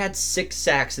they had 6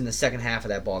 sacks in the second half of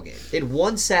that ball game. They had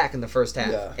 1 sack in the first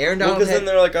half. Yeah. Aaron Donald because then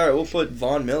they're like, all right, we'll put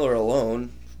Von Miller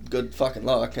alone. Good fucking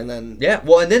luck. And then... Yeah,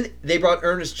 well, and then they brought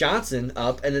Ernest Johnson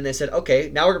up, and then they said, okay,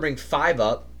 now we're going to bring 5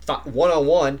 up,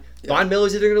 1-on-1. Yeah. Von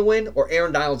Miller's either going to win or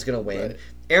Aaron Donald's going to win. Right.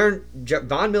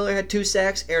 Von Miller had 2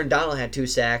 sacks, Aaron Donald had 2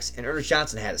 sacks, and Ernest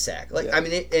Johnson had a sack. I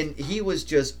mean, and he was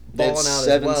just balling out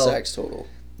as well. 7 sacks total.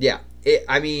 Yeah,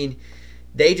 I mean,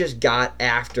 they just got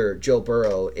after Joe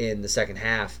Burrow in the second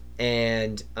half,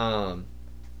 And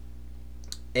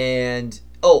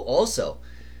also,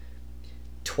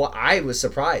 I was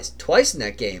surprised twice in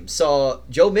that game. Saw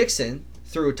Joe Mixon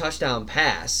threw a touchdown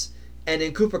pass, and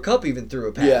then Cooper Kupp even threw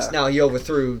a pass. Yeah. Now he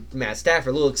overthrew Matt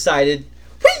Stafford, a little excited,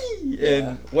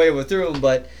 and way overthrew him.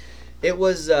 But it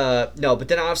was no. But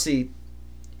then obviously,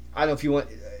 I don't know if you want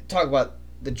to talk about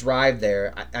the drive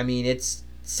there. I mean, it's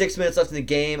 6 minutes left in the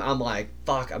game. I'm like,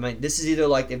 fuck. I mean, this is either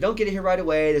like they don't get it here right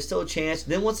away. There's still a chance.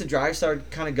 Then once the drive started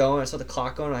kind of going, I saw the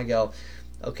clock going. And I go,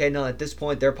 okay, no. At this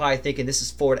point, they're probably thinking this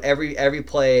is forward. Every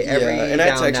play, every and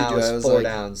down I texted now you, is I was 4 like,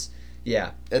 downs.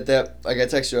 Yeah. At that, like I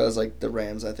texted you, I was like, the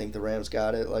Rams. I think the Rams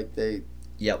got it. Like they.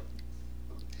 Yep.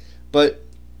 But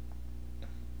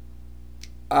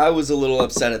I was a little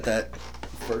upset at that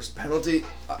first penalty.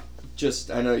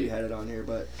 I know you had it on here,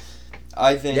 but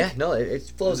I think it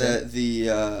flows that in.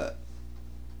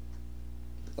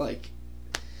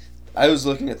 I was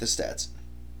looking at the stats.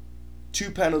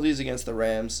 2 penalties against the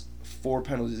Rams, 4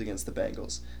 penalties against the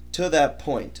Bengals. To that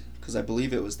point, because I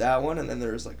believe it was that one, and then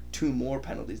there was like 2 more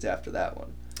penalties after that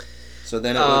one. So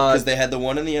then it was because they had the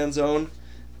one in the end zone.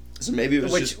 So maybe it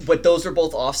was but those are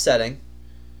both offsetting.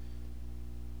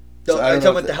 So are you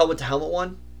talking about the helmet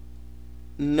one?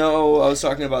 No, I was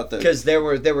talking about the because there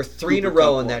were 3 in a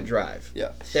row on that drive.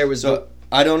 Yeah, there was. So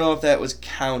I don't know if that was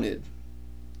counted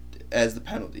as the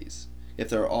penalties if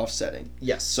they're offsetting.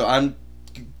 Yes. So I'm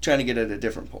trying to get at a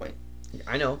different point.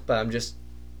 I know, but I'm just.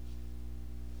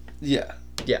 Yeah.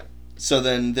 Yeah. So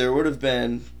then there would have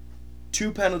been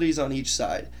 2 penalties on each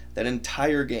side that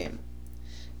entire game,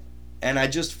 and I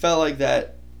just felt like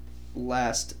that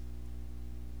last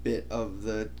bit of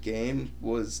the game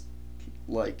was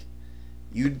like.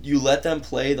 You let them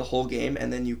play the whole game,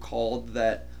 and then you called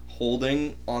that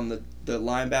holding on the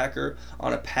linebacker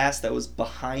on a pass that was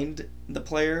behind the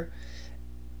player.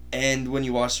 And when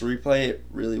you watch the replay, it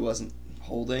really wasn't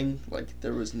holding. Like,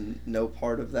 there was no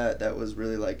part of that was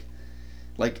really, like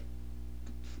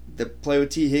the play with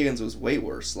T. Higgins was way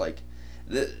worse. Like,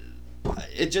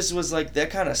 it just was, like, that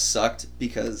kind of sucked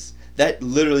because that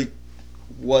literally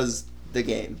was the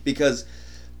game. Because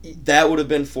that would have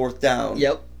been 4th down.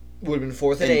 Yep. Would have been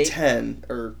 4th and 8. 10,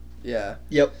 or, yeah.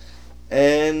 Yep.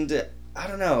 And, I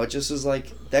don't know, it just was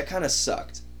like, that kind of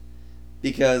sucked.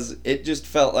 Because it just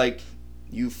felt like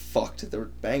you fucked the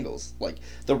Bengals. Like,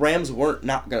 the Rams weren't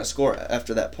not going to score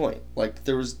after that point. Like,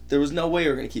 there was no way you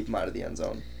were going to keep them out of the end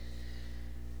zone.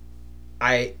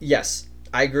 Yes,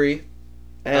 I agree.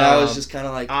 And I was just kind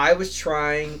of like... I was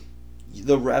trying...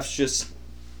 The refs just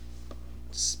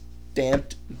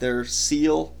stamped their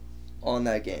seal on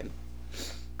that game.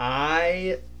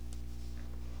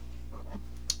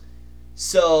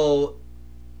 So,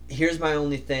 here's my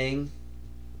only thing.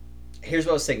 Here's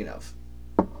what I was thinking of.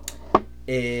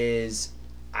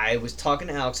 I was talking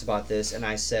to Alex about this, and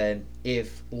I said,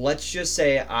 let's just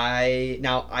say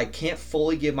I can't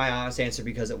fully give my honest answer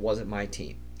because it wasn't my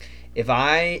team. If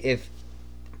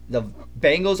the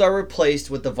Bengals are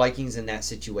replaced with the Vikings in that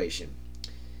situation,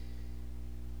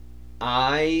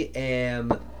 I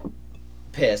am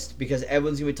pissed because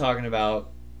everyone's going to be talking about,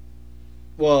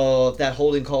 well, if that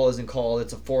holding call isn't called,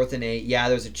 it's a 4th and 8. Yeah,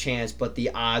 there's a chance, but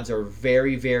the odds are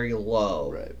very, very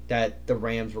low that the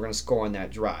Rams were going to score on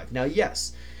that drive. Now,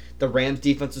 yes, the Rams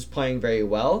defense was playing very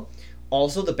well.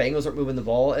 Also, the Bengals aren't moving the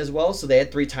ball as well, so they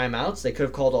had 3 timeouts. They could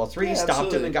have called all 3,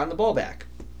 stopped them, and gotten the ball back.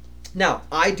 Now,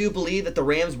 I do believe that the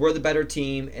Rams were the better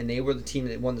team, and they were the team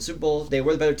that won the Super Bowl. They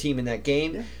were the better team in that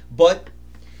game, but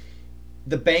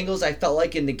the Bengals, I felt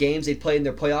like in the games they played in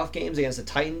their playoff games against the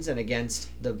Titans and against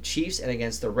the Chiefs and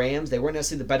against the Rams, they weren't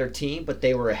necessarily the better team, but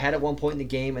they were ahead at one point in the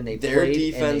game, and their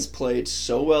defense played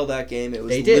so well that game. It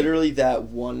was literally that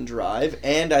one drive,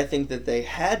 and I think that they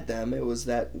had them. It was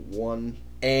that one.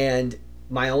 And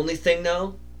my only thing,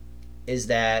 though, is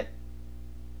that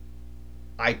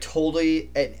I totally...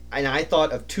 And I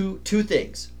thought of two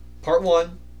things. Part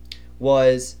one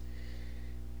was...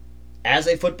 As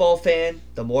a football fan,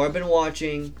 the more I've been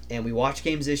watching, and we watched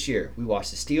games this year. We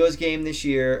watched the Steelers game this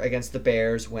year against the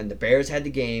Bears when the Bears had the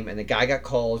game and the guy got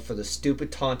called for the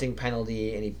stupid taunting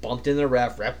penalty and he bumped into the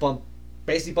ref.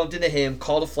 Basically bumped into him,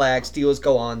 called a flag, Steelers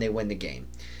go on, they win the game.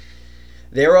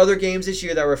 There are other games this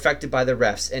year that were affected by the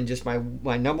refs, and just my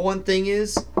number one thing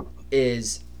is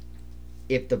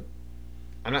if the...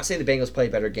 I'm not saying the Bengals play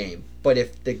a better game, but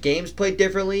if the game's played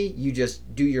differently, you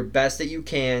just do your best that you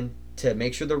can to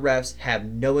make sure the refs have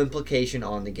no implication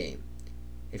on the game.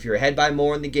 If you're ahead by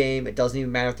more in the game, it doesn't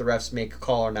even matter if the refs make a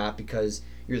call or not because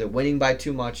you're either winning by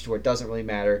too much to where it doesn't really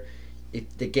matter.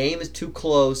 If the game is too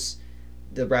close,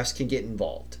 the refs can get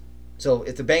involved. So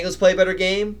if the Bengals play a better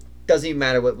game, doesn't even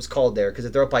matter what was called there because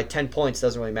if they're up by 10 points, it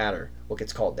doesn't really matter what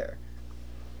gets called there.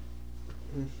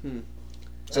 Mm-hmm.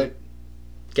 So,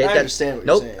 I understand what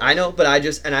you're saying. I know, but I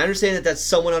understand that that's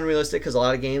somewhat unrealistic because a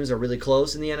lot of games are really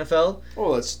close in the NFL.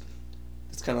 Well, it's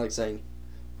kind of like saying,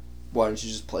 why don't you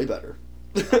just play better?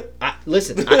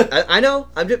 Listen, I know,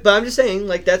 I'm just saying,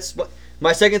 like, that's what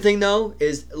my second thing though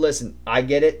is. Listen, I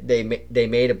get it. They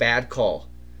made a bad call,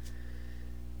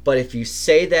 but if you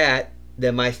say that,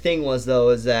 then my thing was though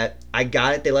is that I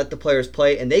got it. They let the players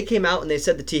play, and they came out and they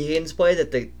said the T. Higgins play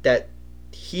that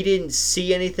he didn't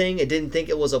see anything. It didn't think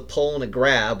it was a pull and a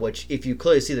grab, which if you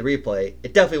clearly see the replay,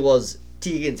 it definitely was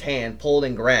T. Higgins' hand pulled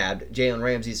and grabbed Jalen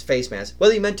Ramsey's face mask,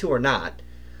 whether he meant to or not.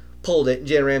 Pulled it, and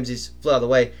Jalen Ramsey's flew out of the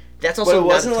way. That's also. But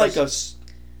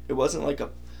it wasn't like a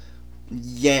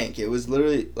yank. It was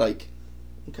literally like,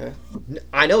 okay.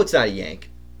 I know it's not a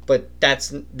yank, but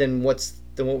then what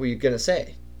were you gonna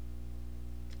say?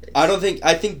 I think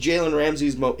Jalen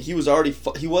Ramsey's he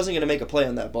wasn't gonna make a play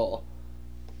on that ball.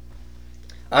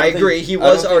 I agree. He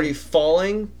was already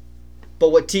falling, but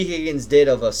what T. Higgins did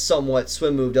of a somewhat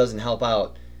swim move doesn't help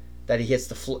out that he hits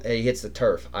the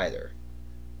turf either.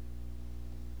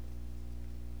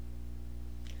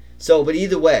 So, but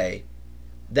either way,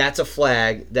 that's a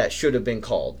flag that should have been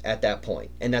called at that point,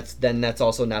 and that's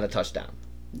also not a touchdown.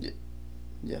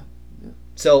 Yeah.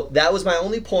 So that was my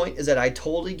only point, is that I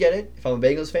totally get it. If I'm a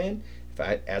Bengals fan,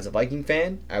 as a Viking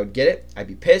fan, I would get it. I'd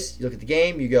be pissed. You look at the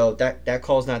game, you go, that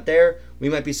call's not there. We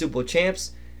might be Super Bowl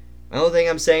champs. The only thing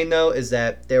I'm saying though is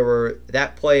that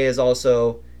that play is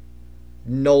also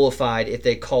nullified if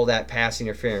they call that pass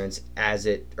interference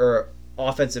or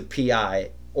offensive PI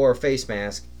or face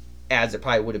mask, as it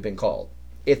probably would have been called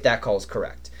if that call is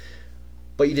correct.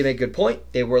 But you did make a good point.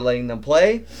 They were letting them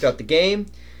play throughout the game,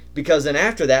 because then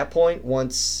after that point,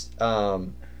 once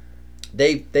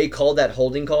they called that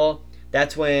holding call,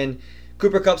 that's when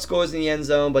Cooper Kupp scores in the end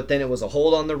zone, but then it was a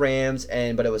hold on the Rams,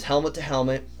 but it was helmet to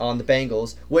helmet on the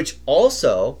Bengals, which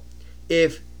also,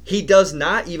 if he does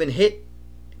not even hit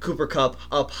Cooper Kupp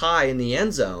up high in the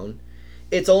end zone,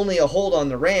 it's only a hold on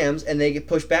the Rams, and they get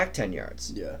pushed back 10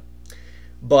 yards. Yeah.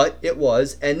 But it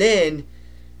was, and then,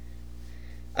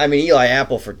 I mean, Eli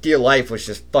Apple for dear life was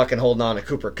just fucking holding on to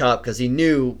Cooper Kupp because he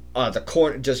knew the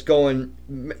corner just going.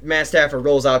 Matt Stafford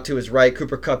rolls out to his right.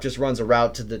 Cooper Kupp just runs a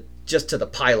route to the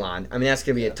pylon. I mean, that's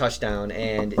gonna be a touchdown.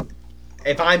 And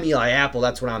if I'm Eli Apple,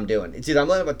 that's what I'm doing. It's either I'm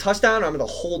letting up a touchdown or I'm gonna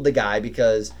hold the guy,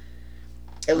 because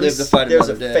at least there's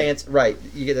a fancy right.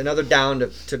 You get another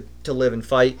down to live and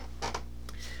fight.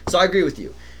 So I agree with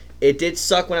you. It did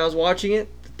suck when I was watching it.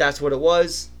 That's what it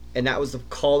was, and that was the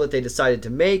call that they decided to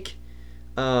make.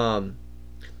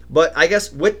 But I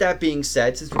guess with that being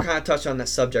said, since we're kind of touched on that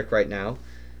subject right now,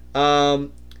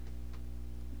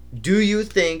 do you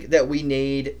think that we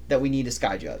need a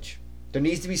sky judge? There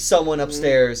needs to be someone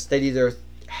upstairs that either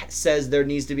says there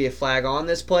needs to be a flag on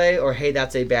this play, or hey,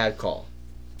 that's a bad call.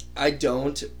 I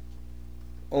don't,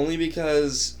 only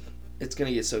because it's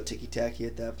gonna get so ticky tacky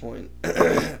at that point.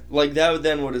 Like that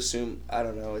would assume, I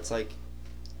don't know. It's like.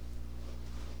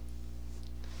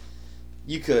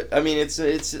 You could. I mean, it's.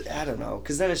 I don't know,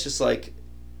 because then it's just like,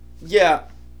 yeah,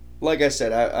 like I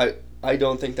said, I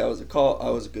don't think that was a call.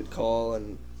 I was a good call,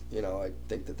 and I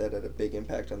think that had a big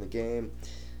impact on the game.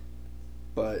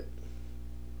 But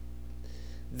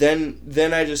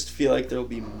then I just feel like there'll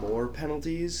be more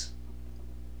penalties.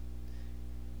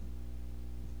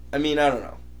 I mean, I don't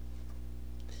know.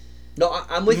 No,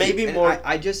 I'm with you. Maybe more.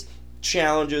 I just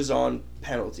challenges on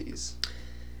penalties.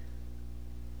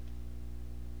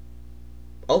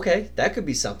 Okay, that could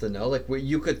be something though. Like where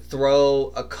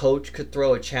a coach could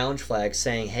throw a challenge flag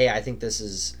saying, "Hey, I think this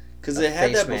is." Because they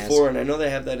had that before, and I know they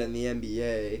have that in the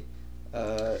NBA.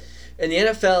 In the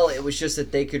NFL, it was just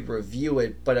that they could review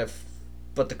it, but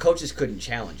the coaches couldn't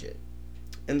challenge it.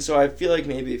 And so I feel like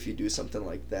maybe if you do something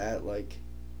like that, like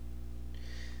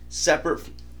separate,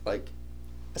 like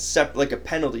a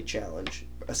penalty challenge,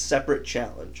 a separate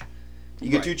challenge. You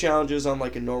get two challenges on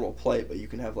like a normal play, but you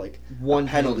can have like one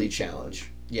penalty challenge.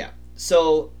 Yeah.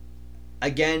 So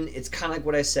again, it's kind of like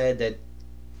what I said that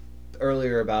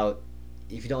earlier about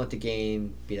if you don't let the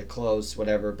game be that close,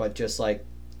 whatever. But just like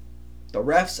the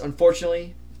refs,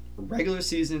 unfortunately, regular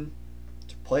season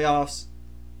to playoffs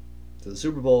to the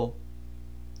Super Bowl,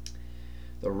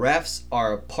 the refs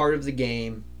are a part of the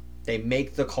game. They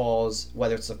make the calls,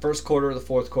 whether it's the first quarter or the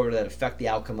fourth quarter, that affect the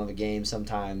outcome of a game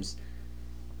sometimes.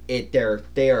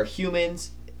 They are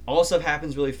humans. All stuff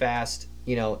happens really fast.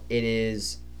 It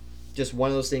is just one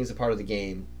of those things, a part of the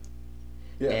game.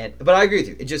 Yeah. But I agree with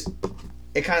you.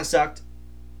 It kind of sucked.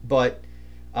 But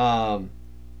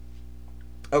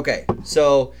okay,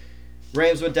 so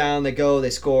Rams went down. They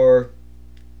score,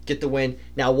 get the win.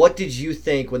 Now, what did you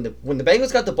think when the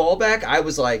Bengals got the ball back? I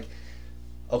was like,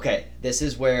 okay, this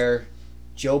is where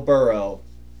Joe Burrow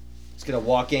is gonna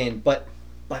walk in. But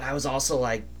I was also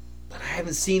like, but I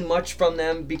haven't seen much from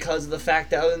them because of the fact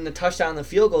that other than the touchdown and the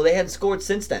field goal, they hadn't scored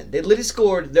since then. They literally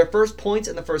scored their first points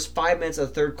in the first 5 minutes of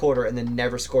the third quarter and then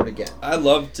never scored again. I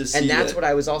love to see And that's what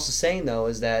I was also saying, though,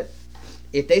 is that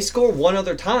if they score one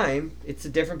other time, it's a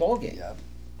different ballgame. Yeah.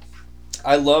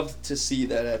 I love to see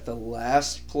that at the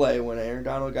last play when Aaron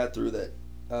Donald got through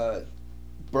that,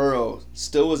 Burrow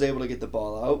still was able to get the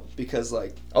ball out because,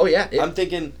 like, oh, yeah. I'm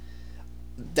thinking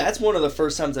that's one of the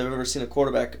first times I've ever seen a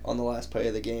quarterback on the last play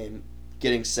of the game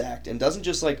getting sacked and doesn't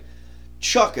just, like,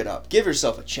 chuck it up. Give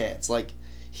yourself a chance. Like,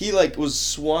 he, like, was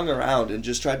swung around and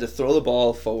just tried to throw the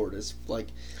ball forward as, like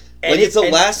it's the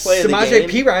last play of the game. Samaje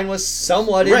Perine was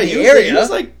somewhat in the he area. He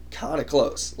was, like, kind of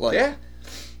close. Like, yeah.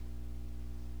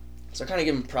 So I kind of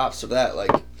give him props for that. Like,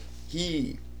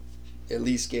 he at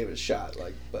least gave it a shot.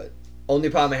 Like, but Only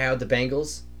problem I had with the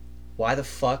Bengals, why the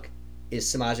fuck is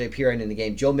Samaje Perine in the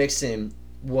game? Joe Mixon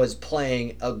was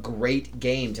playing a great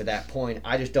game to that point.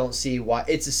 I just don't see why.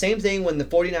 It's the same thing when the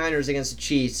 49ers against the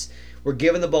Chiefs were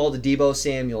giving the ball to Deebo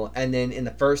Samuel, and then in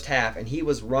the first half, and he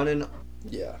was running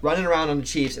around on the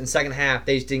Chiefs. In the second half,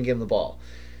 they just didn't give him the ball.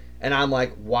 And I'm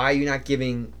like, why are you not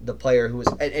giving the player who was...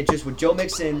 And just with Joe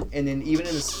Mixon, and then even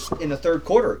in the third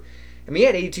quarter, I mean, he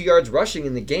had 82 yards rushing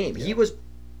in the game. Yeah. He was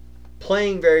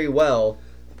playing very well,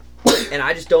 and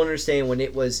I just don't understand when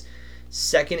it was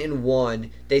 2nd and 1,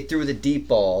 they threw the deep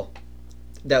ball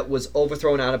that was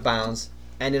overthrown out of bounds,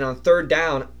 and then on 3rd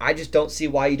down, I just don't see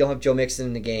why you don't have Joe Mixon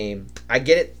in the game. I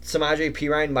get it, Samaje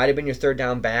Perine might have been your 3rd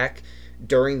down back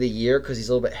during the year because he's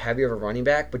a little bit heavier of a running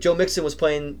back, but Joe Mixon was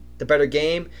playing the better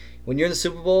game. When you're in the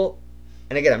Super Bowl,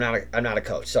 and again, I'm not a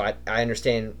coach, so I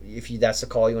understand if that's the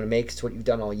call you want to make. It's what you've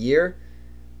done all year.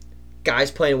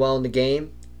 Guys playing well in the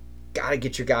game, got to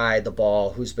get your guy the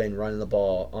ball who's been running the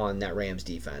ball on that Rams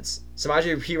defense.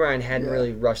 Samaje Perine hadn't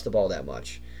really rushed the ball that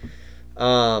much.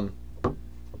 But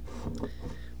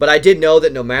I did know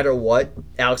that no matter what,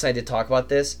 Alex and I did talk about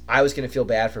this, I was going to feel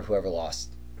bad for whoever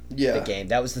lost the game.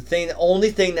 That was the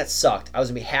only thing that sucked. I was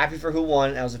going to be happy for who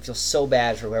won, and I was going to feel so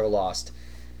bad for whoever lost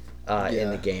in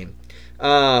the game.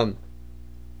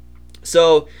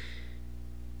 So,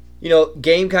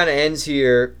 game kind of ends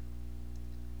here.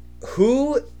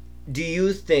 Who do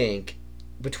you think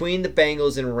between the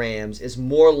Bengals and Rams is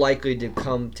more likely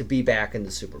to be back in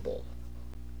the Super Bowl?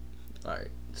 All right.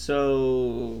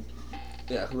 So,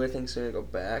 who I think is going to go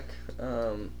back?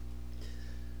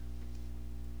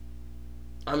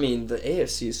 I mean, the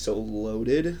AFC is so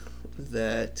loaded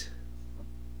that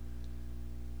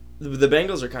the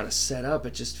Bengals are kind of set up.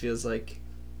 It just feels like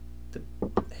the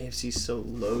AFC is so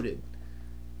loaded.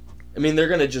 I mean, they're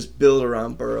going to just build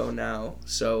around Burrow now.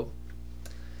 So,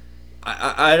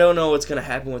 I don't know what's going to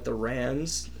happen with the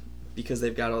Rams because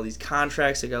they've got all these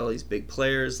contracts. They got all these big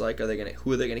players. Like, who are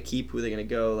they going to keep? Who are they going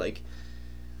to go? Like,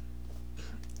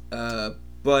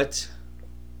 but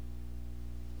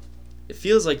it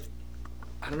feels like,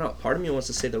 I don't know, part of me wants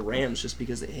to say the Rams just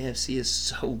because the AFC is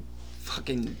so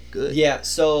fucking good. Yeah,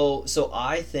 so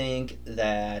I think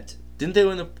that... Did they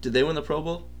win the Pro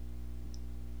Bowl?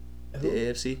 The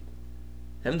AFC?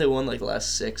 Haven't they won like the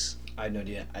last 6? I have no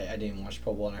idea. I didn't even watch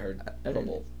Pro Bowl, and I heard Pro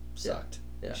Bowl sucked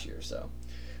this year. So,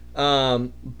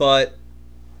 but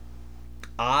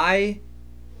the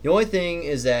only thing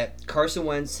is that Carson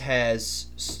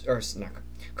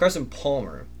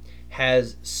Palmer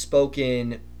has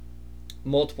spoken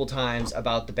multiple times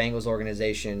about the Bengals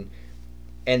organization,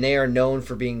 and they are known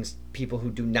for being people who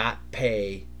do not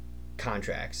pay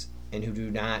contracts and who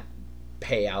do not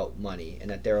pay out money,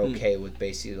 and that they're okay with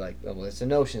basically it's a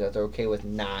notion that they're okay with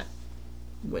not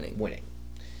winning.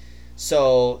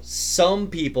 So some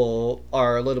people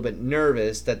are a little bit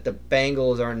nervous that the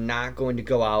Bengals are not going to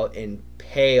go out and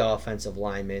pay offensive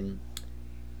linemen,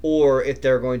 or if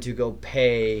they're going to go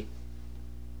pay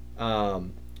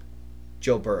Joe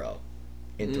Burrow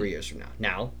in 3 years from now.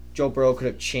 Now, Joe Burrow could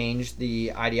have changed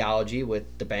the ideology with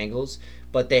the Bengals,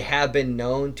 but they have been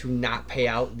known to not pay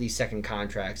out these second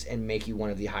contracts and make you one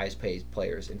of the highest paid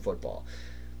players in football.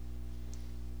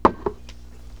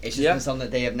 It's just been something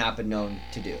that they have not been known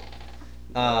to do.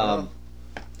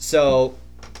 So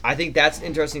I think that's an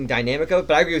interesting dynamic of it,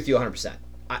 but I agree with you 100%.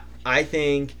 I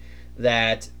think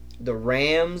that the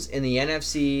Rams in the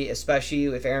NFC, especially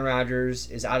if Aaron Rodgers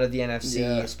is out of the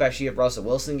NFC, especially if Russell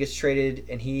Wilson gets traded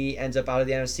and he ends up out of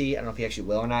the NFC. I don't know if he actually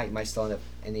will or not. He might still end up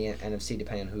in the NFC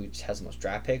depending on who has the most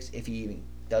draft picks, if he even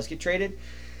does get traded.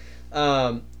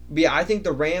 But yeah, I think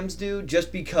the Rams do,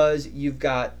 just because you've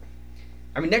got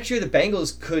I mean, next year the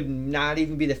Bengals could not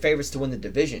even be the favorites to win the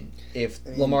division if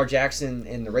Lamar Jackson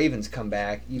and the Ravens come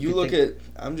back.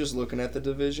 I'm just looking at the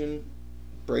division.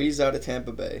 Brady's out of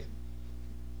Tampa Bay.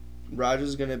 Rodgers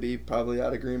is going to be probably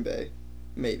out of Green Bay.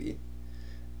 Maybe.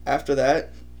 After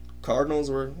that, Cardinals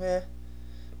were,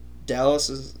 Dallas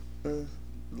is,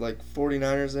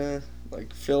 49ers,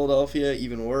 Philadelphia,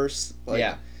 even worse.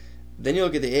 Then you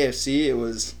look at the AFC, it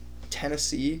was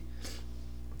Tennessee,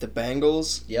 the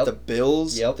Bengals, the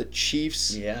Bills, the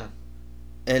Chiefs,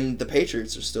 and the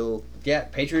Patriots are still... Yeah,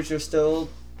 Patriots are still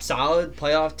solid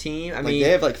playoff team. I mean,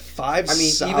 they have 5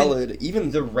 solid,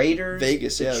 even the Raiders,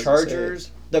 Vegas, the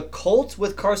Chargers, the Colts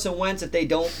with Carson Wentz, if they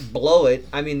don't blow it,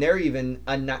 I mean, they're even...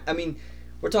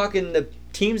 we're talking the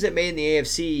teams that made in the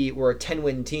AFC were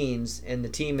 10-win teams, and the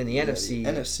team in the NFC...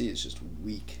 The NFC is just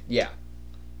weak. Yeah.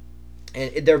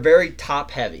 And they're very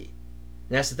top-heavy.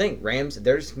 And that's the thing. Rams,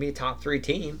 they're just going to be a top 3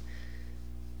 team.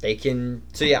 They can...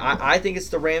 So, yeah, I think it's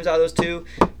the Rams out of those two.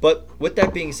 But with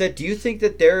that being said, do you think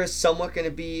that there is somewhat going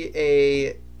to be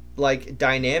a,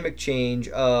 dynamic change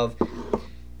of...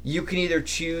 You can either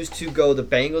choose to go the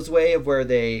Bengals way of where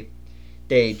they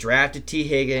drafted T.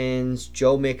 Higgins,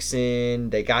 Joe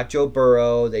Mixon, they got Joe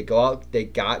Burrow, they go out, they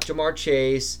got Jamar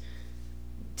Chase.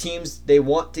 Teams, they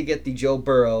want to get the Joe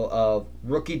Burrow of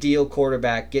rookie deal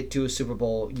quarterback, get to a Super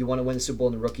Bowl. You want to win the Super Bowl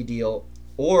in the rookie deal.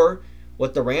 Or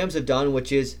what the Rams have done,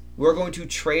 which is we're going to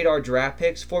trade our draft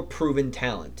picks for proven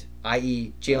talent,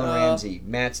 i.e. Jalen Ramsey,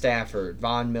 Matt Stafford,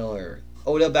 Von Miller,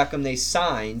 Odell Beckham they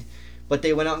signed, but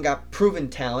they went out and got proven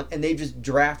talent, and they just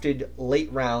drafted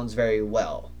late rounds very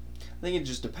well. I think it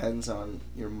just depends on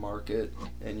your market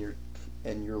and your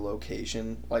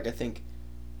location. I think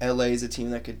LA is a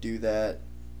team that could do that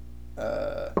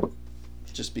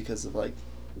just because of,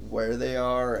 where they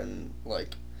are and,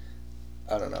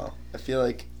 I don't know. I feel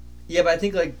like... Yeah, but I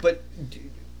think,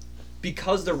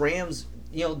 because the Rams,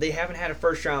 they haven't had a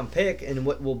first-round pick, and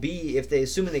what will be, if they,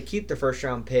 assuming they keep the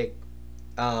first-round pick...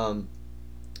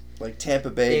 Tampa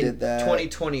Bay did that.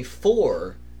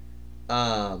 2024,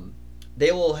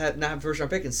 they will not have a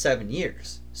first-round pick in 7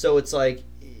 years. So it's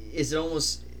is it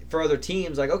almost for other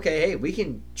teams okay, hey, we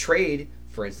can trade,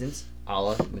 for instance, a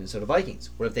la Minnesota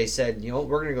Vikings. What if they said,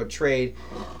 we're going to go trade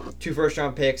 2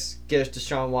 first-round picks, get us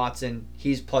Deshaun Watson,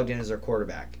 he's plugged in as our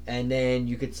quarterback. And then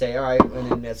you could say, all right,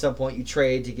 and then at some point you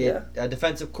trade to get a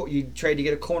you trade to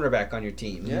get a cornerback on your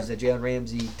team. Use a Jalen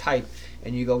Ramsey type.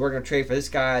 And you go, we're going to trade for this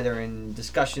guy. They're in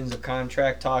discussions of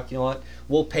contract talk. You know what?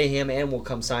 We'll pay him and we'll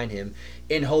come sign him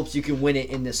in hopes you can win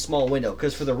it in this small window.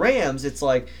 Because for the Rams, it's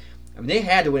they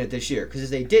had to win it this year. Because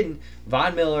if they didn't,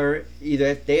 Von Miller,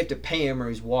 either they have to pay him or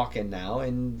he's walking now.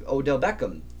 And Odell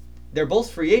Beckham, they're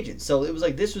both free agents. So it was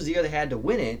this was the year they had to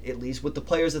win it, at least with the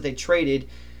players that they traded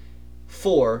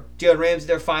for. Jalen Ramsey,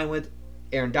 they're fine with.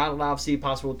 Aaron Donald, obviously,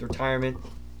 possible with retirement.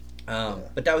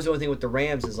 But that was the only thing with the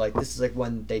Rams is this is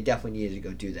when they definitely needed to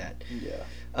go do that. Yeah.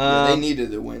 They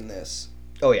needed to win this.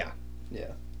 Oh yeah.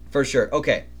 Yeah. For sure.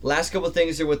 Okay. Last couple of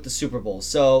things are with the Super Bowl.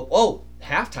 So,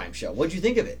 halftime show. What'd you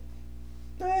think of it?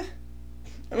 I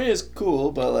mean, it's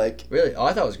cool, but Really? Oh,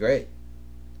 I thought it was great.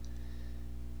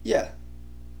 Yeah.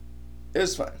 It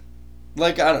was fun.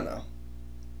 I don't know.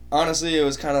 Honestly, it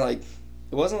was kind of it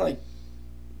wasn't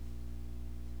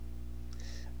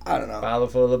I don't know. Bottle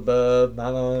full of bub,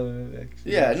 mama.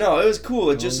 Yeah, no, it was cool.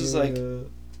 It just was I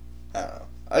don't know.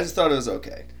 I just thought it was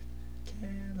okay.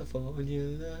 California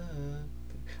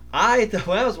love.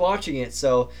 When I was watching it,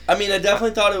 so... I mean, I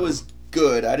definitely thought it was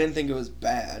good. I didn't think it was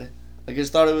bad. I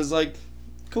just thought it was,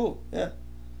 cool. Yeah.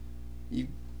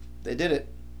 They did it.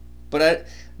 But at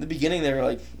the beginning, they were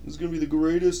like, it's going to be the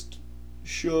greatest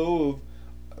show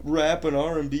of rap and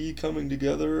R&B coming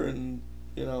together. And,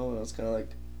 and I was kind of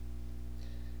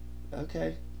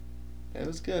okay. It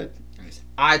was good.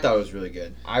 I thought it was really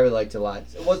good. I really liked it a lot.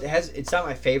 It's not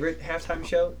my favorite halftime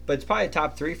show, but it's probably a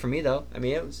top 3 for me, though. I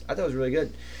mean, I thought it was really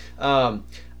good.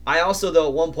 I also, though,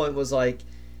 at one point was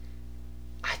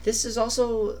this is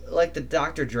also the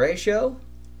Dr. Dre show,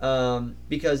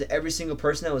 because every single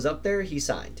person that was up there, he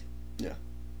signed. Yeah.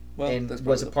 Well, and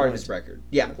was a part of his record.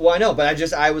 Yeah. Well, I know,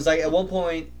 but I was at one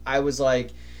point, I was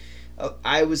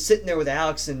sitting there with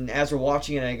Alex, and as we're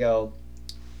watching it, I go,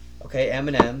 okay,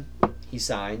 Eminem, he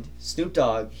signed. Snoop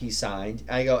Dogg, he signed.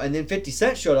 And then 50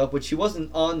 Cent showed up, which he wasn't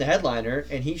on the headliner,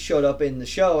 and he showed up in the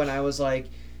show, and I was like,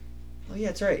 oh yeah,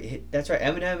 that's right. That's right.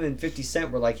 Eminem and 50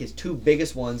 Cent were his 2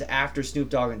 biggest ones after Snoop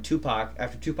Dogg and Tupac,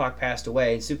 after Tupac passed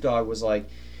away, and Snoop Dogg was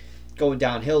going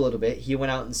downhill a little bit. He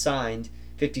went out and signed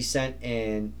 50 Cent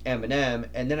and Eminem,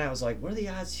 and then I was what are the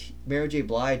odds Mary J.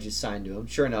 Blige is signed to him?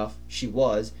 Sure enough, she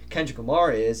was. Kendrick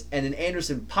Lamar is, and then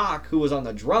Anderson .Paak, who was on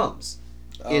the drums.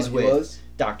 is he with was?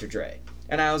 Dr. Dre.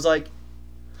 And I was like,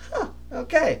 huh,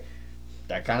 okay.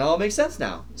 That kind of all makes sense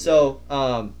now. So,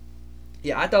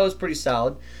 yeah, I thought it was pretty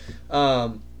solid.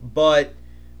 But,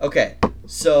 okay,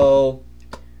 so,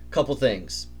 couple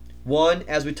things. One,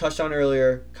 as we touched on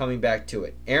earlier, coming back to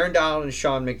it. Aaron Donald and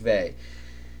Sean McVay.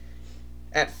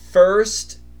 At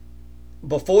first,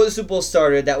 before the Super Bowl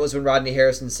started, that was when Rodney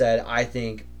Harrison said, I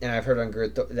think, and I've heard on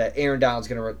Gert, that Aaron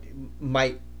Donald's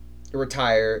might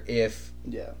retire if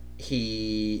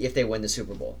they win the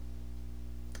Super Bowl.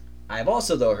 I've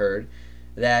also, though, heard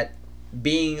that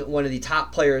being one of the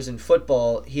top players in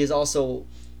football, he is also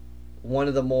one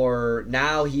of the more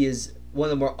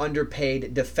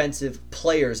underpaid defensive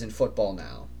players in football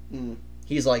now. Mm.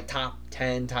 He's like top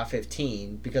 10, top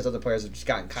 15 because other players have just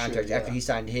gotten contracts after he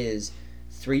signed his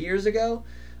 3 years ago.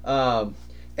 And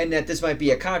that this might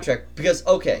be a contract because,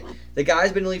 okay, the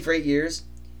guy's been in the league for 8 years.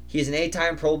 He's an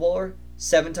 8-time Pro Bowler,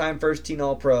 7-time first team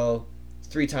All-Pro,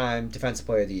 3-time Defensive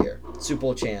Player of the Year, Super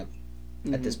Bowl champ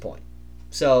at this point.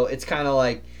 So it's kind of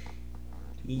like,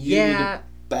 you need to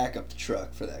back up the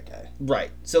truck for that guy. Right.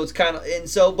 So it's kind of,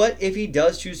 but if he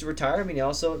does choose to retire, I mean,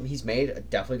 he's made a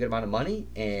definitely good amount of money,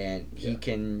 and he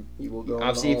will go.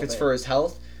 Obviously, if it's for his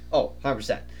health,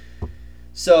 100%.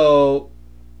 So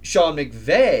Sean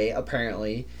McVay,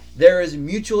 apparently, there is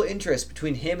mutual interest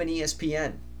between him and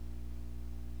ESPN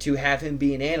to have him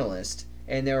be an analyst,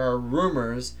 and there are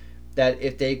rumors that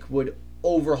if they would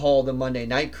overhaul the Monday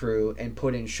Night Crew and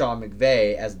put in Sean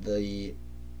McVay as the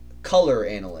color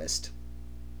analyst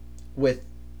with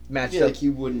Matt Stafford. Like he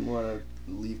wouldn't want to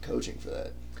leave coaching for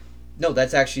that. No,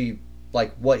 that's actually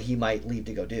like what he might leave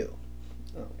to go do.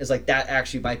 Oh. It's like that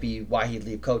actually might be why he'd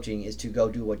leave coaching, is to go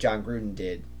do what John Gruden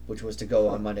did, which was to go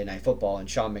on Monday Night Football, and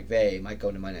Sean McVay might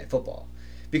go to Monday Night Football.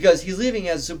 Because he's leaving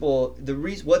as a Super Bowl. The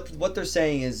reason what they're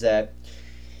saying is that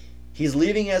he's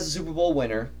leaving as a Super Bowl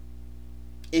winner.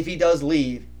 If he does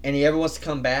leave and he ever wants to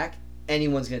come back,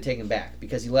 anyone's going to take him back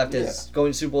because he left as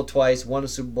going to Super Bowl twice, won a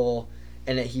Super Bowl,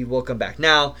 and that he will come back.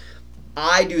 Now,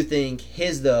 I do think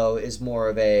his, though, is more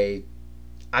of a,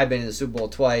 I've been in the Super Bowl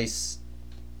twice,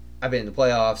 I've been in the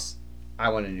playoffs, I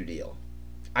want a new deal.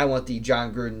 I want the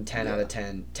John Gruden 10 out of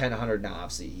 10, 10 100 now,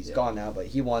 obviously. He's gone now, but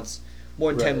he wants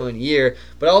more than $10 million a year.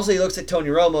 But also he looks at Tony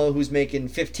Romo, who's making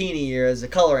 $15 a year as a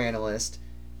color analyst,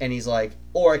 and he's like,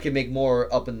 or I could make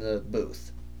more up in the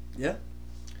booth. Yeah.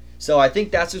 So I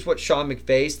think that's just what Sean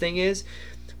McVay's thing is.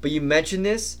 But you mentioned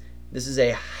this. This is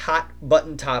a hot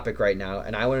button topic right now,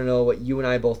 and I want to know what you and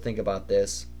I both think about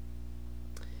this.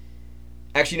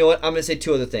 Actually, you know what? I'm going to say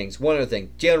two other things. One other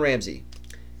thing. Jalen Ramsey.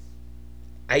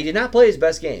 He did not play his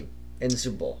best game in the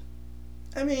Super Bowl.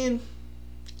 I mean,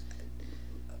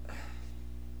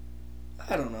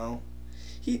 I don't know.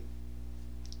 He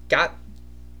said it.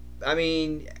 I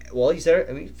mean,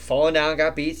 falling down,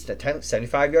 got beat.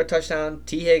 75-yard touchdown.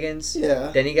 T. Higgins.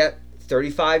 Yeah. Then he got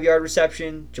 35-yard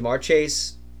reception. Jamar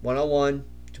Chase, 101.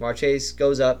 Jamar Chase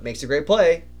goes up, makes a great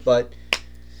play.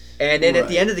 And then at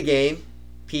the end of the game,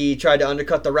 he tried to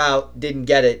undercut the route, didn't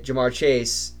get it. Jamar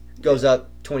Chase goes up,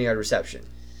 20-yard reception.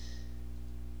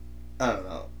 I don't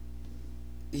know.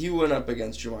 He went up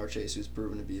against Jamar Chase, who's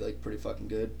proven to be pretty fucking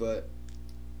good, but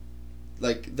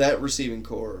that receiving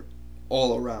core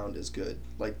all around is good.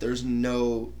 There's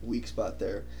no weak spot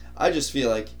there. I just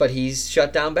feel like... But he's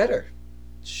shut down better.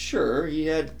 Sure, he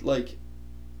had,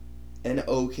 an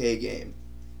okay game.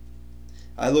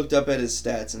 I looked up at his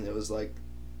stats, and it was,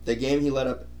 the game he let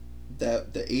up,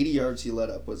 the 80 yards he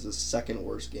let up was the second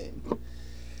worst game.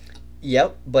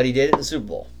 Yep, but he did it in the Super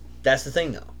Bowl. That's the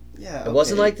thing, though. Yeah, it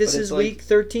wasn't like this is week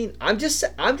 13. I'm just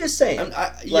saying.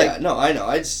 I know.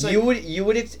 I just you would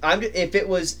if it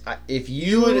was if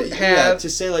you would have to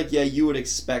say you would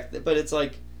expect that, but it's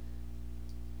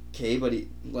okay, but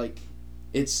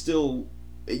it's still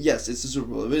it's the Super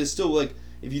Bowl, but it's still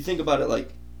if you think about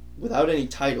it without any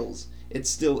titles,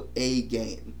 it's still a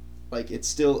game. It's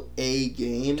still a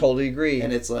game. Totally agree.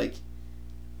 And it's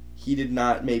he did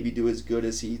not maybe do as good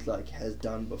as he has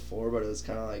done before, but it was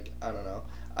kind of I don't know.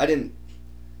 I didn't.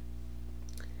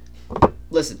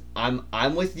 Listen,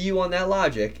 I'm with you on that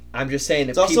logic. I'm just saying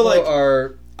that it's people also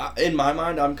are in my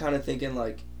mind. I'm kind of thinking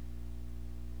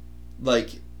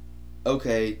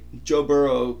okay, Joe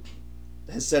Burrow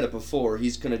has said it before.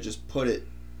 He's gonna just put it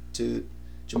to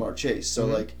Jamar Chase.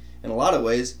 So in a lot of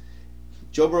ways,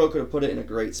 Joe Burrow could have put it in a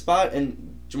great spot,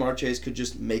 and Jamar Chase could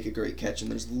just make a great catch. And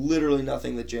there's literally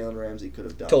nothing that Jalen Ramsey could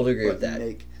have done. Totally agree with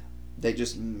that. They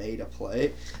just made a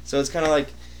play. So it's kind of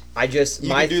my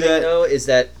thing though is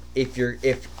that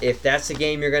if that's the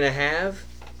game you're gonna have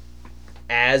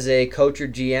as a coach or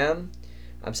GM,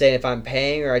 I'm saying if I'm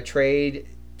paying or I trade,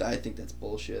 I think that's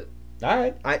bullshit. All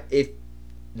right. If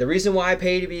the reason why I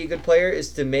pay to be a good player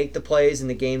is to make the plays in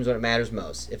the games when it matters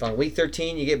most. If on week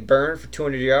 13 you get burned for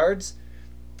 200 yards,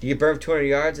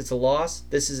 it's a loss.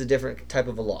 This is a different type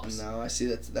of a loss. No, I see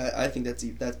that. I think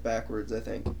that's backwards. I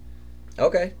think.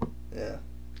 Okay. Yeah.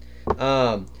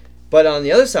 But on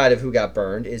the other side of who got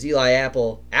burned is Eli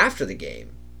Apple after the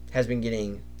game has been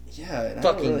getting and fucking I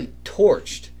don't really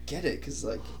torched. Get it? Because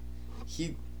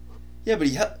he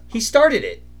started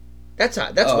it. That's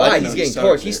why he's getting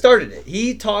torched. He started it.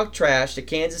 He talked trash to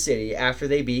Kansas City after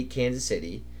they beat Kansas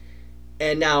City,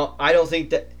 and now I do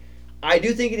think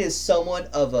it is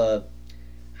somewhat of a,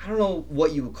 I don't know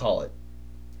what you would call it,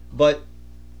 but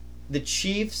the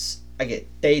Chiefs,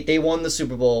 they won the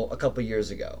Super Bowl a couple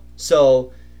years ago.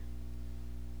 So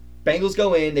Bengals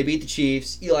go in, they beat the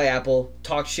Chiefs. Eli Apple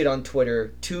talked shit on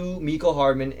Twitter to Mecole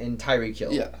Hardman and Tyreek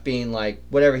Hill, being like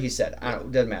whatever he said.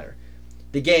 It doesn't matter.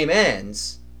 The game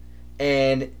ends.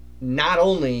 And not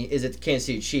only is it the Kansas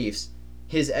City Chiefs,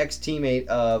 his ex-teammate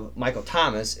of Michael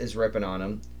Thomas is ripping on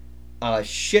him. A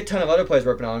shit ton of other players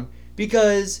ripping on him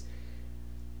because,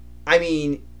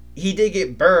 he did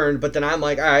get burned, but then I'm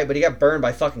like, all right, but he got burned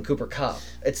by fucking Cooper Kupp.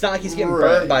 It's not like he's getting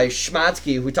burned by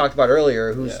Schmatzky, who we talked about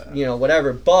earlier, who's,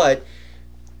 whatever. But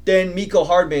then Mecole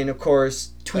Hardman, of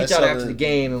course, tweets out after the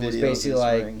game and was basically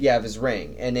like, of his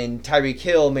ring. And then Tyreek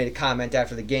Hill made a comment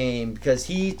after the game because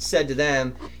he said to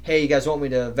them, hey, you guys want me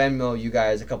to Venmo you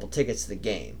guys a couple tickets to the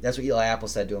game? That's what Eli Apple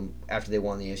said to him after they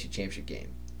won the AFC Championship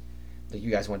game. Like, you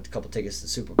guys want a couple tickets to the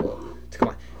Super Bowl. Come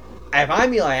on. If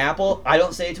I'm Eli Apple, I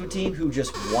don't say it to a team who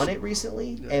just won it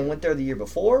recently and went there the year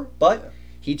before, but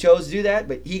he chose to do that.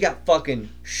 But he got fucking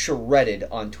shredded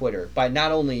on Twitter by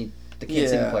not only the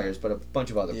Kansas City players, but a bunch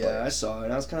of other players. Yeah, I saw it,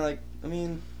 and I was kind of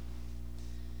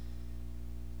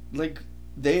like,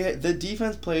 the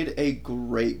defense played a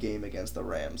great game against the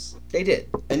Rams. They did.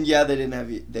 And they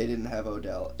didn't have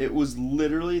Odell. It was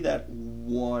literally that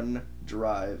one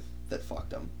drive that fucked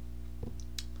them.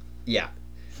 Yeah.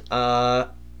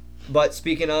 But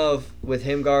speaking of, with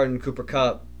him guarding Cooper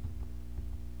Kupp,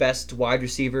 best wide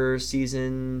receiver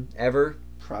season ever?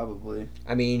 Probably.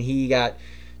 He got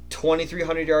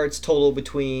 2,300 yards total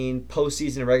between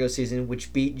postseason and regular season,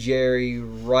 which beat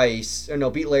beat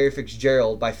Larry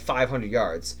Fitzgerald by 500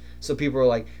 yards. So people were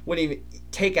like, wouldn't even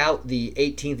take out the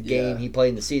 18th game he played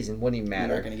in the season, wouldn't even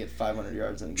matter. You're not going to get 500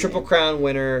 yards in a game. Triple Crown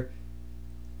winner,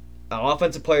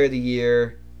 Offensive Player of the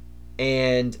Year,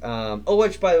 and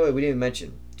which by the way we didn't even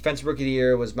mention. Defensive Rookie of the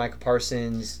Year was Michael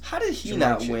Parsons. How did he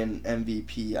not win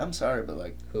MVP? I'm sorry,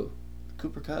 but who?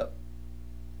 Cooper Kupp.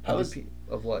 MVP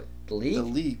of what? The league? The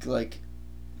league,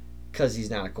 because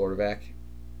he's not a quarterback.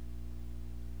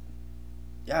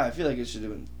 Yeah, I feel like it should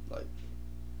have been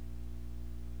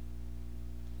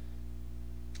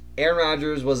Aaron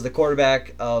Rodgers was the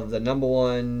quarterback of the number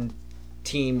one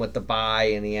team with the bye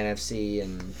in the NFC,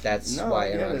 and that's why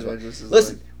Aaron Rodgers.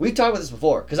 Listen, we've talked about this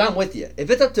before, because I'm with you.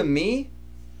 If it's up to me,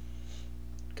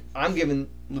 I'm giving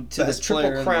to the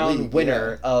Triple Crown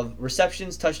winner of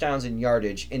receptions, touchdowns, and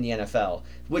yardage in the NFL,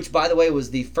 which, by the way, was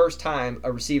the first time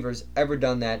a receiver's ever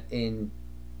done that in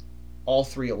all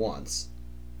three at once.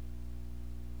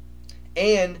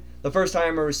 And the first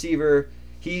time a receiver,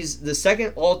 he's the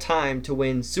second all-time to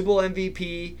win Super Bowl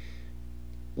MVP,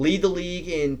 lead the league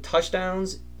in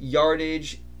touchdowns,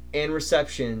 yardage, and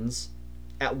receptions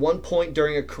at one point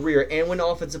during a career, and win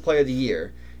Offensive Player of the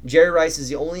Year. Jerry Rice is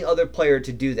the only other player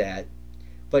to do that,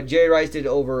 but Jerry Rice did it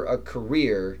over a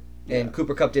career, and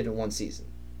Cooper Kupp did it in one season.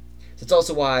 So it's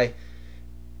also why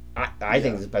I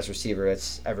think it's the best receiver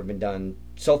that's ever been done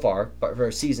so far, but for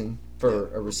a season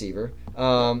for a receiver.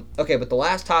 Okay, but the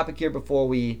last topic here before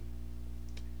we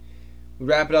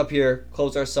wrap it up here,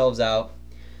 close ourselves out.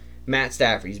 Matt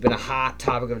Stafford. He's been a hot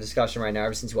topic of discussion right now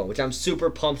ever since he won, which I'm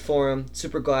super pumped for him,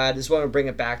 super glad. This one to bring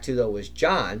it back to, though, was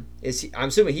John. I'm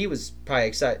assuming he was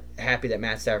probably happy that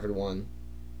Matt Stafford won.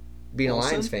 Being a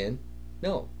Lions fan.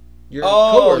 No. Your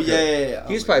coworker. Yeah.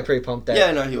 He was probably pretty pumped that.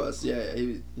 Yeah, no, he was. Yeah.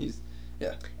 He's.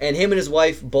 And him and his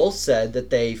wife both said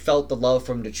that they felt the love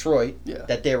from Detroit. Yeah.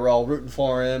 That they were all rooting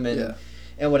for him and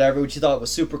whatever, which he thought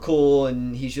was super cool.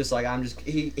 And he's just like,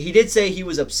 he did say he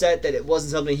was upset that it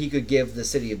wasn't something he could give the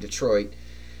city of Detroit.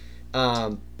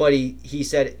 But he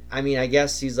said, I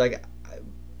guess he's like,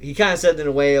 he kind of said it in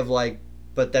a way of like,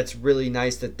 but that's really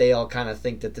nice that they all kind of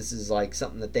think that this is like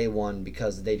something that they won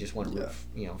because they just want to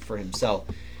root, for himself.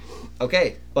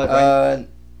 Okay, but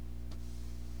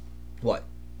what?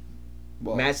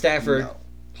 Well, Matt Stafford,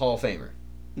 Hall of Famer.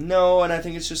 No, and I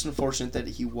think it's just unfortunate that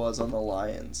he was on the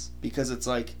Lions because it's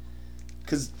like,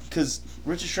 because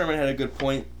Richard Sherman had a good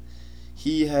point.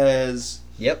 He has.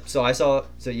 Yep. So I saw.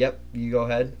 So yep. You go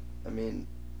ahead. I mean,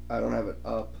 I don't have it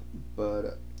up,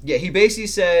 but Yeah, he basically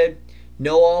said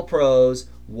no All Pros,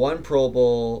 1 Pro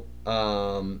Bowl.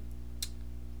 Oh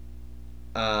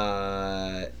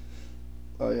yeah,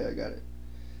 I got it.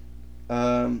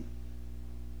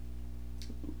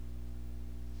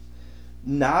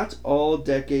 Not all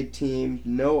decade team,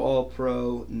 no All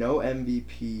Pro, no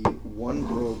MVP, 1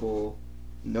 Pro Bowl,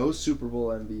 no Super Bowl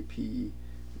MVP,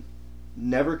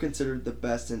 never considered the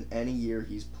best in any year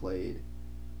he's played.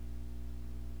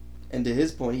 And to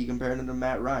his point, he compared him to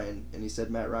Matt Ryan, and he said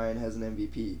Matt Ryan has an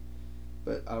MVP,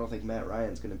 but I don't think Matt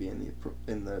Ryan's going to be in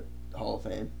the Hall of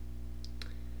Fame.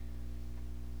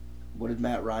 What did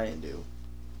Matt Ryan do?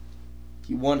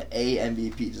 He won a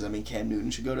MVP. Does that mean Cam Newton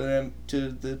should go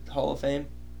to the Hall of Fame?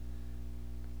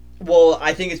 Well,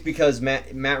 I think it's because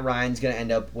Matt Ryan's going to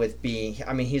end up with being...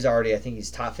 I mean, he's already... I think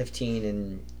he's top 15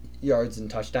 in yards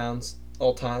and touchdowns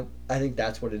all time. I think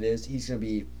that's what it is. He's going to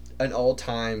be an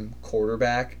all-time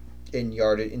quarterback in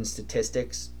yardage in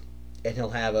statistics, and he'll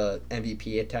have a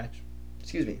MVP attached.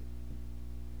 Excuse me.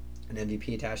 An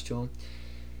MVP attached to him.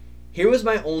 Here was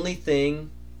my only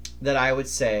thing that I would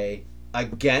say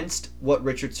against what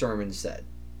Richard Sherman said.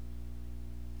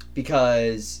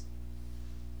 Because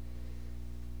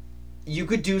you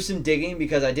could do some digging,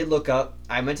 because I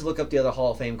meant to look up the other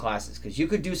Hall of Fame classes, because you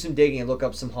could do some digging and look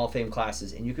up some Hall of Fame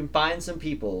classes, and you can find some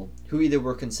people who either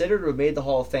were considered or made the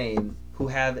Hall of Fame who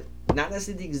have not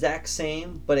necessarily the exact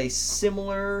same, but a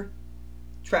similar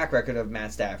track record of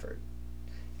Matt Stafford.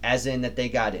 As in that they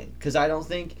got in. Because I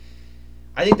think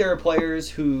there are players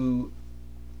who...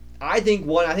 I think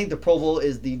the Pro Bowl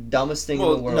is the dumbest thing in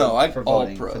the world for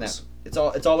voting for them. It's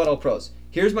all about all pros.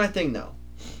 Here's my thing, though.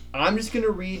 I'm just going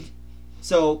to read...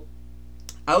 So,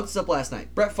 I looked this up last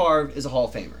night. Brett Favre is a Hall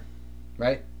of Famer,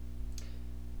 right?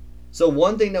 So,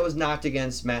 one thing that was knocked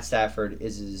against Matt Stafford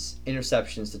is his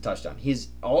interceptions to touchdown. His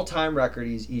all-time record,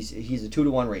 he's a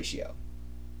 2-to-1 ratio.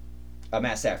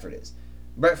 Matt Stafford is.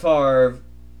 Brett Favre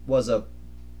was a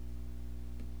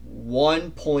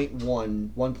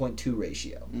 1.2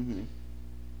 ratio. Mm-hmm.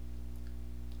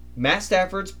 Matt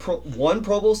Stafford's one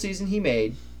Pro Bowl season he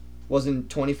made was in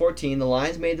 2014. The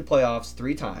Lions made the playoffs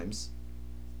 3 times.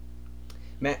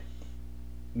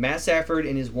 Matt Stafford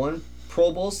in his one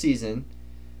Pro Bowl season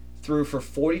threw for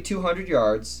 4,200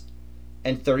 yards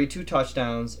and 32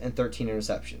 touchdowns and 13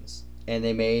 interceptions. And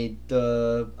they made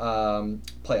the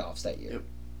playoffs that year. Yep.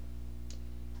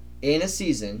 In a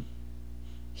season,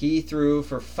 he threw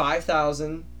for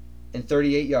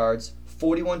 5,038 yards,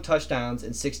 41 touchdowns,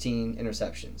 and 16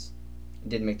 interceptions. And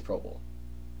didn't make the Pro Bowl.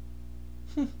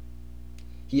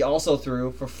 He also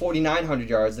threw for 4,900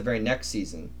 yards the very next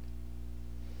season.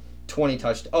 20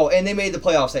 touchdowns. Oh, and they made the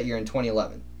playoffs that year in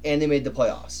 2011. And they made the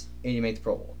playoffs. And he made the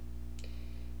Pro Bowl.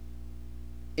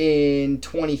 In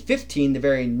 2015, the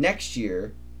very next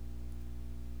year,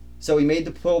 so he made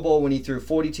the Pro Bowl when he threw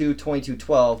 42, 22,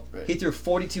 12. Right. He threw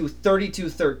 42, 32,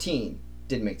 13.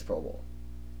 Didn't make the Pro Bowl.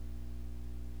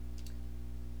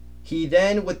 He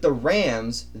then, with the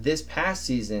Rams this past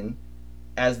season,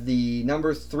 as the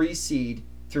number 3 seed,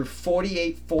 threw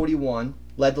 48, 41,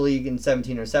 led the league in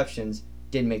 17 interceptions,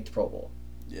 didn't make the Pro Bowl.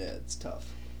 Yeah, it's tough.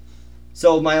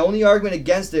 So my only argument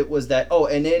against it was that,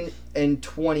 and then in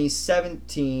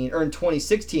 2017, or in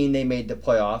 2016, they made the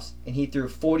playoffs, and he threw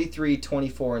 43,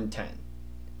 24, and 10.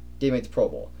 Didn't make the Pro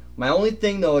Bowl. My only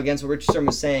thing, though, against what Richard Sherman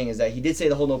was saying is that he did say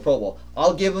the whole no Pro Bowl.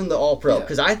 I'll give him the All-Pro,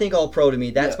 because I think All-Pro, to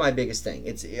me, that's my biggest thing.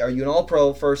 It's, are you an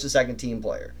All-Pro, first or second team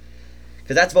player?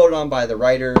 Because that's voted on by the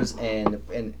writers, and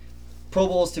Pro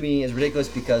Bowls, to me, is ridiculous,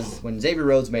 because when Xavier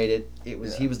Rhodes made it,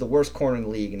 he was the worst corner in the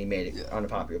league, and he made it on a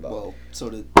popular vote. Well, so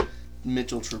did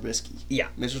Mitchell Trubisky. Yeah.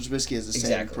 Mitchell Trubisky has the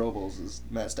same Pro Bowls as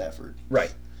Matt Stafford.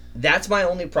 Right. That's my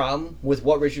only problem with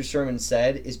what Richard Sherman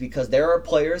said, is because there are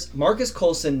players. Marcus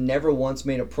Coulson never once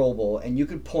made a Pro Bowl, and you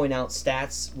could point out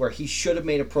stats where he should have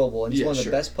made a Pro Bowl, and he's one of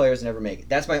the best players to never make it.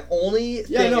 That's my only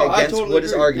thing against what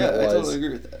his argument was. I totally agree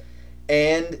with that.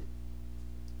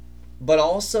 But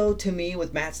also, to me,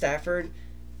 with Matt Stafford,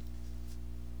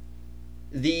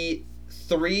 the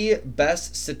 3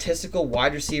 best statistical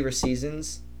wide receiver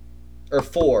seasons, or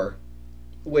 4,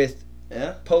 with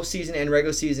postseason and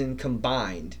regular season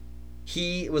combined,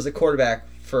 he was a quarterback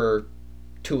for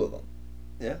 2 of them.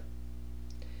 Yeah.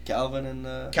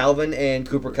 Calvin and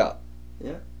Cooper Kupp.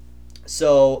 Yeah.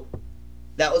 So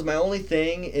that was my only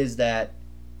thing, is that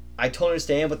I totally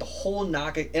understand, but the whole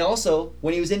knock, and also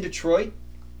when he was in Detroit,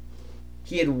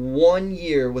 he had 1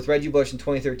 year with Reggie Bush in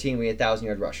 2013 when he had a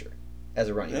 1,000-yard rusher as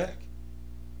a running back.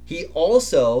 He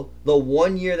also, the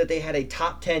 1 year that they had a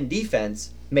top 10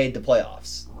 defense, made the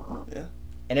playoffs. Yeah.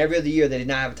 And every other year they did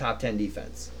not have a top 10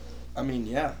 defense. I mean,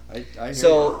 yeah, I hear you.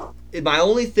 So my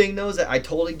only thing though is that I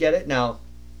totally get it. Now,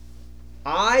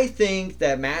 I think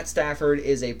that Matt Stafford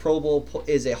is a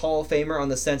is a Hall of Famer on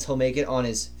the sense he'll make it on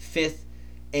his 5th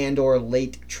and or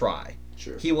late try.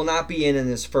 Sure. He will not be in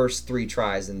his first 3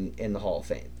 tries in the Hall of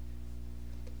Fame.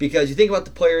 Because you think about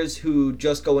the players who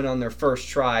just go in on their first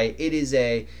try, it is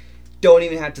a don't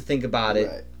even have to think about it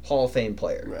Right. Hall of Fame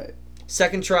player. Right.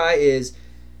 Second try is,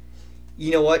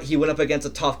 you know what, he went up against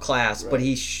a tough class, but Right.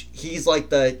 he's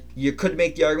like you could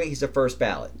make the argument he's the first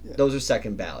ballot. Yeah. Those are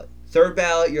second ballot. Third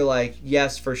ballot, you're like,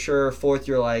 yes, for sure. Fourth,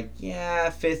 you're like, yeah,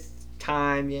 5th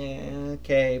time, yeah,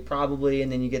 okay, probably.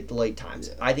 And then you get the late times.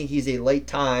 Yeah. I think he's a late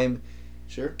time.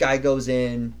 Sure. Guy goes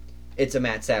in, it's a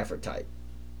Matt Stafford type,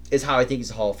 is how I think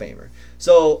he's a Hall of Famer.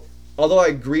 So, although I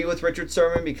agree with Richard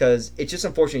Sermon because it's just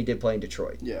unfortunate he did play in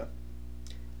Detroit. Yeah.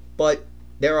 But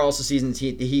there are also seasons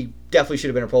he definitely should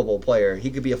have been a Pro Bowl player. He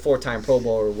could be a 4-time Pro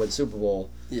Bowler with a Super Bowl.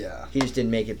 Yeah. He just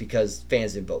didn't make it because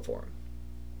fans didn't vote for him.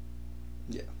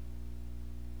 Yeah.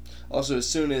 Also, as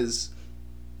soon as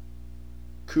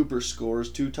Cooper scores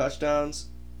 2 touchdowns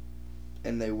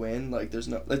and they win, like, there's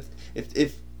no...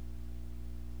 If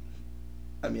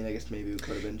I mean, I guess maybe it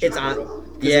could have been Joe It's on- Burrow.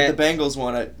 'Cause yeah. if the Bengals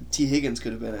won, T. Higgins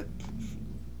could have been it.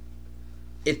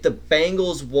 If the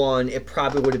Bengals won, it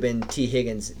probably would have been T.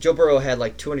 Higgins. Joe Burrow had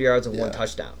like 200 yards and 1 Yeah.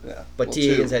 touchdown. Yeah. But Well, T.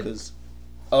 Higgins two, had... 'cause-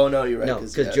 Oh, no, you're right. No,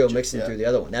 because Joe Mixon threw the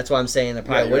other one. That's why I'm saying that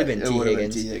probably would have been It T. would have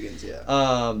been Higgins. T. Higgins,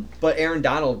 yeah. But Aaron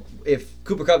Donald, if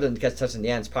Cooper Kupp doesn't catch a touch in the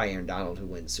end, it's probably Aaron Donald who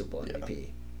wins Super Bowl MVP.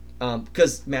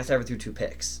 Because Matt Stafford threw 2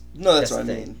 picks. No, that's that's what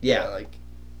the I thing. mean. Yeah.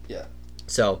 Yeah.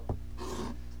 So,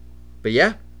 but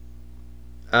yeah,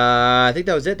 I think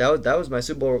that was it. That was my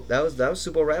Super Bowl. That was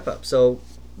Super Bowl wrap up. So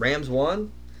Rams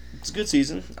won. It's a good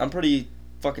season. I'm pretty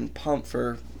fucking pumped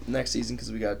for next season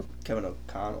because we got Kevin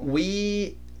O'Connell.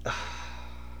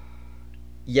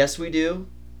 Yes, we do.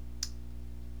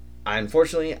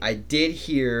 Unfortunately, I did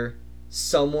hear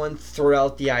someone throw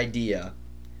out the idea,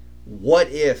 what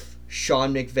if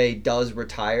Sean McVay does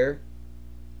retire?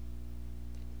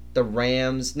 The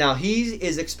Rams... Now, he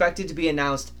is expected to be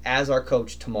announced as our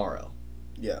coach tomorrow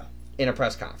Yeah. in a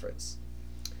press conference.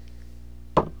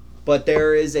 But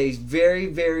there is a very,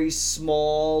 very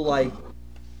small,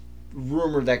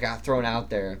 rumor that got thrown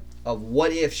out there of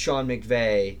what if Sean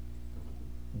McVay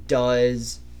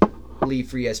does leave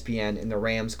for ESPN and the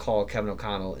Rams call Kevin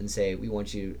O'Connell and say, we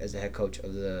want you as the head coach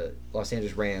of the Los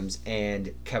Angeles Rams,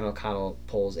 and Kevin O'Connell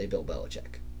pulls a Bill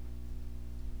Belichick.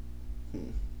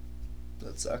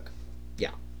 That'd suck.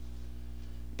 Yeah.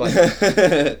 But I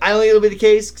don't think it'll be the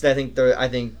case because I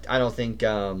don't think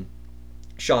Sean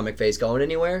McVay's going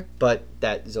anywhere, but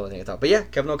that is the only thing I thought. But yeah,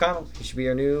 Kevin O'Connell, he should be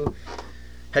our new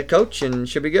head coach and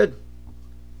should be good.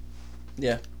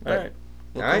 Yeah. All right.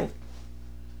 Well, All right.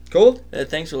 Cool.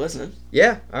 Thanks for listening.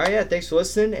 Yeah. All right. Yeah. Thanks for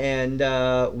listening, and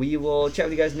we will chat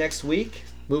with you guys next week.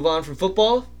 Move on from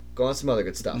football. Go on some other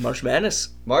good stuff. March Madness.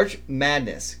 March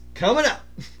Madness coming up.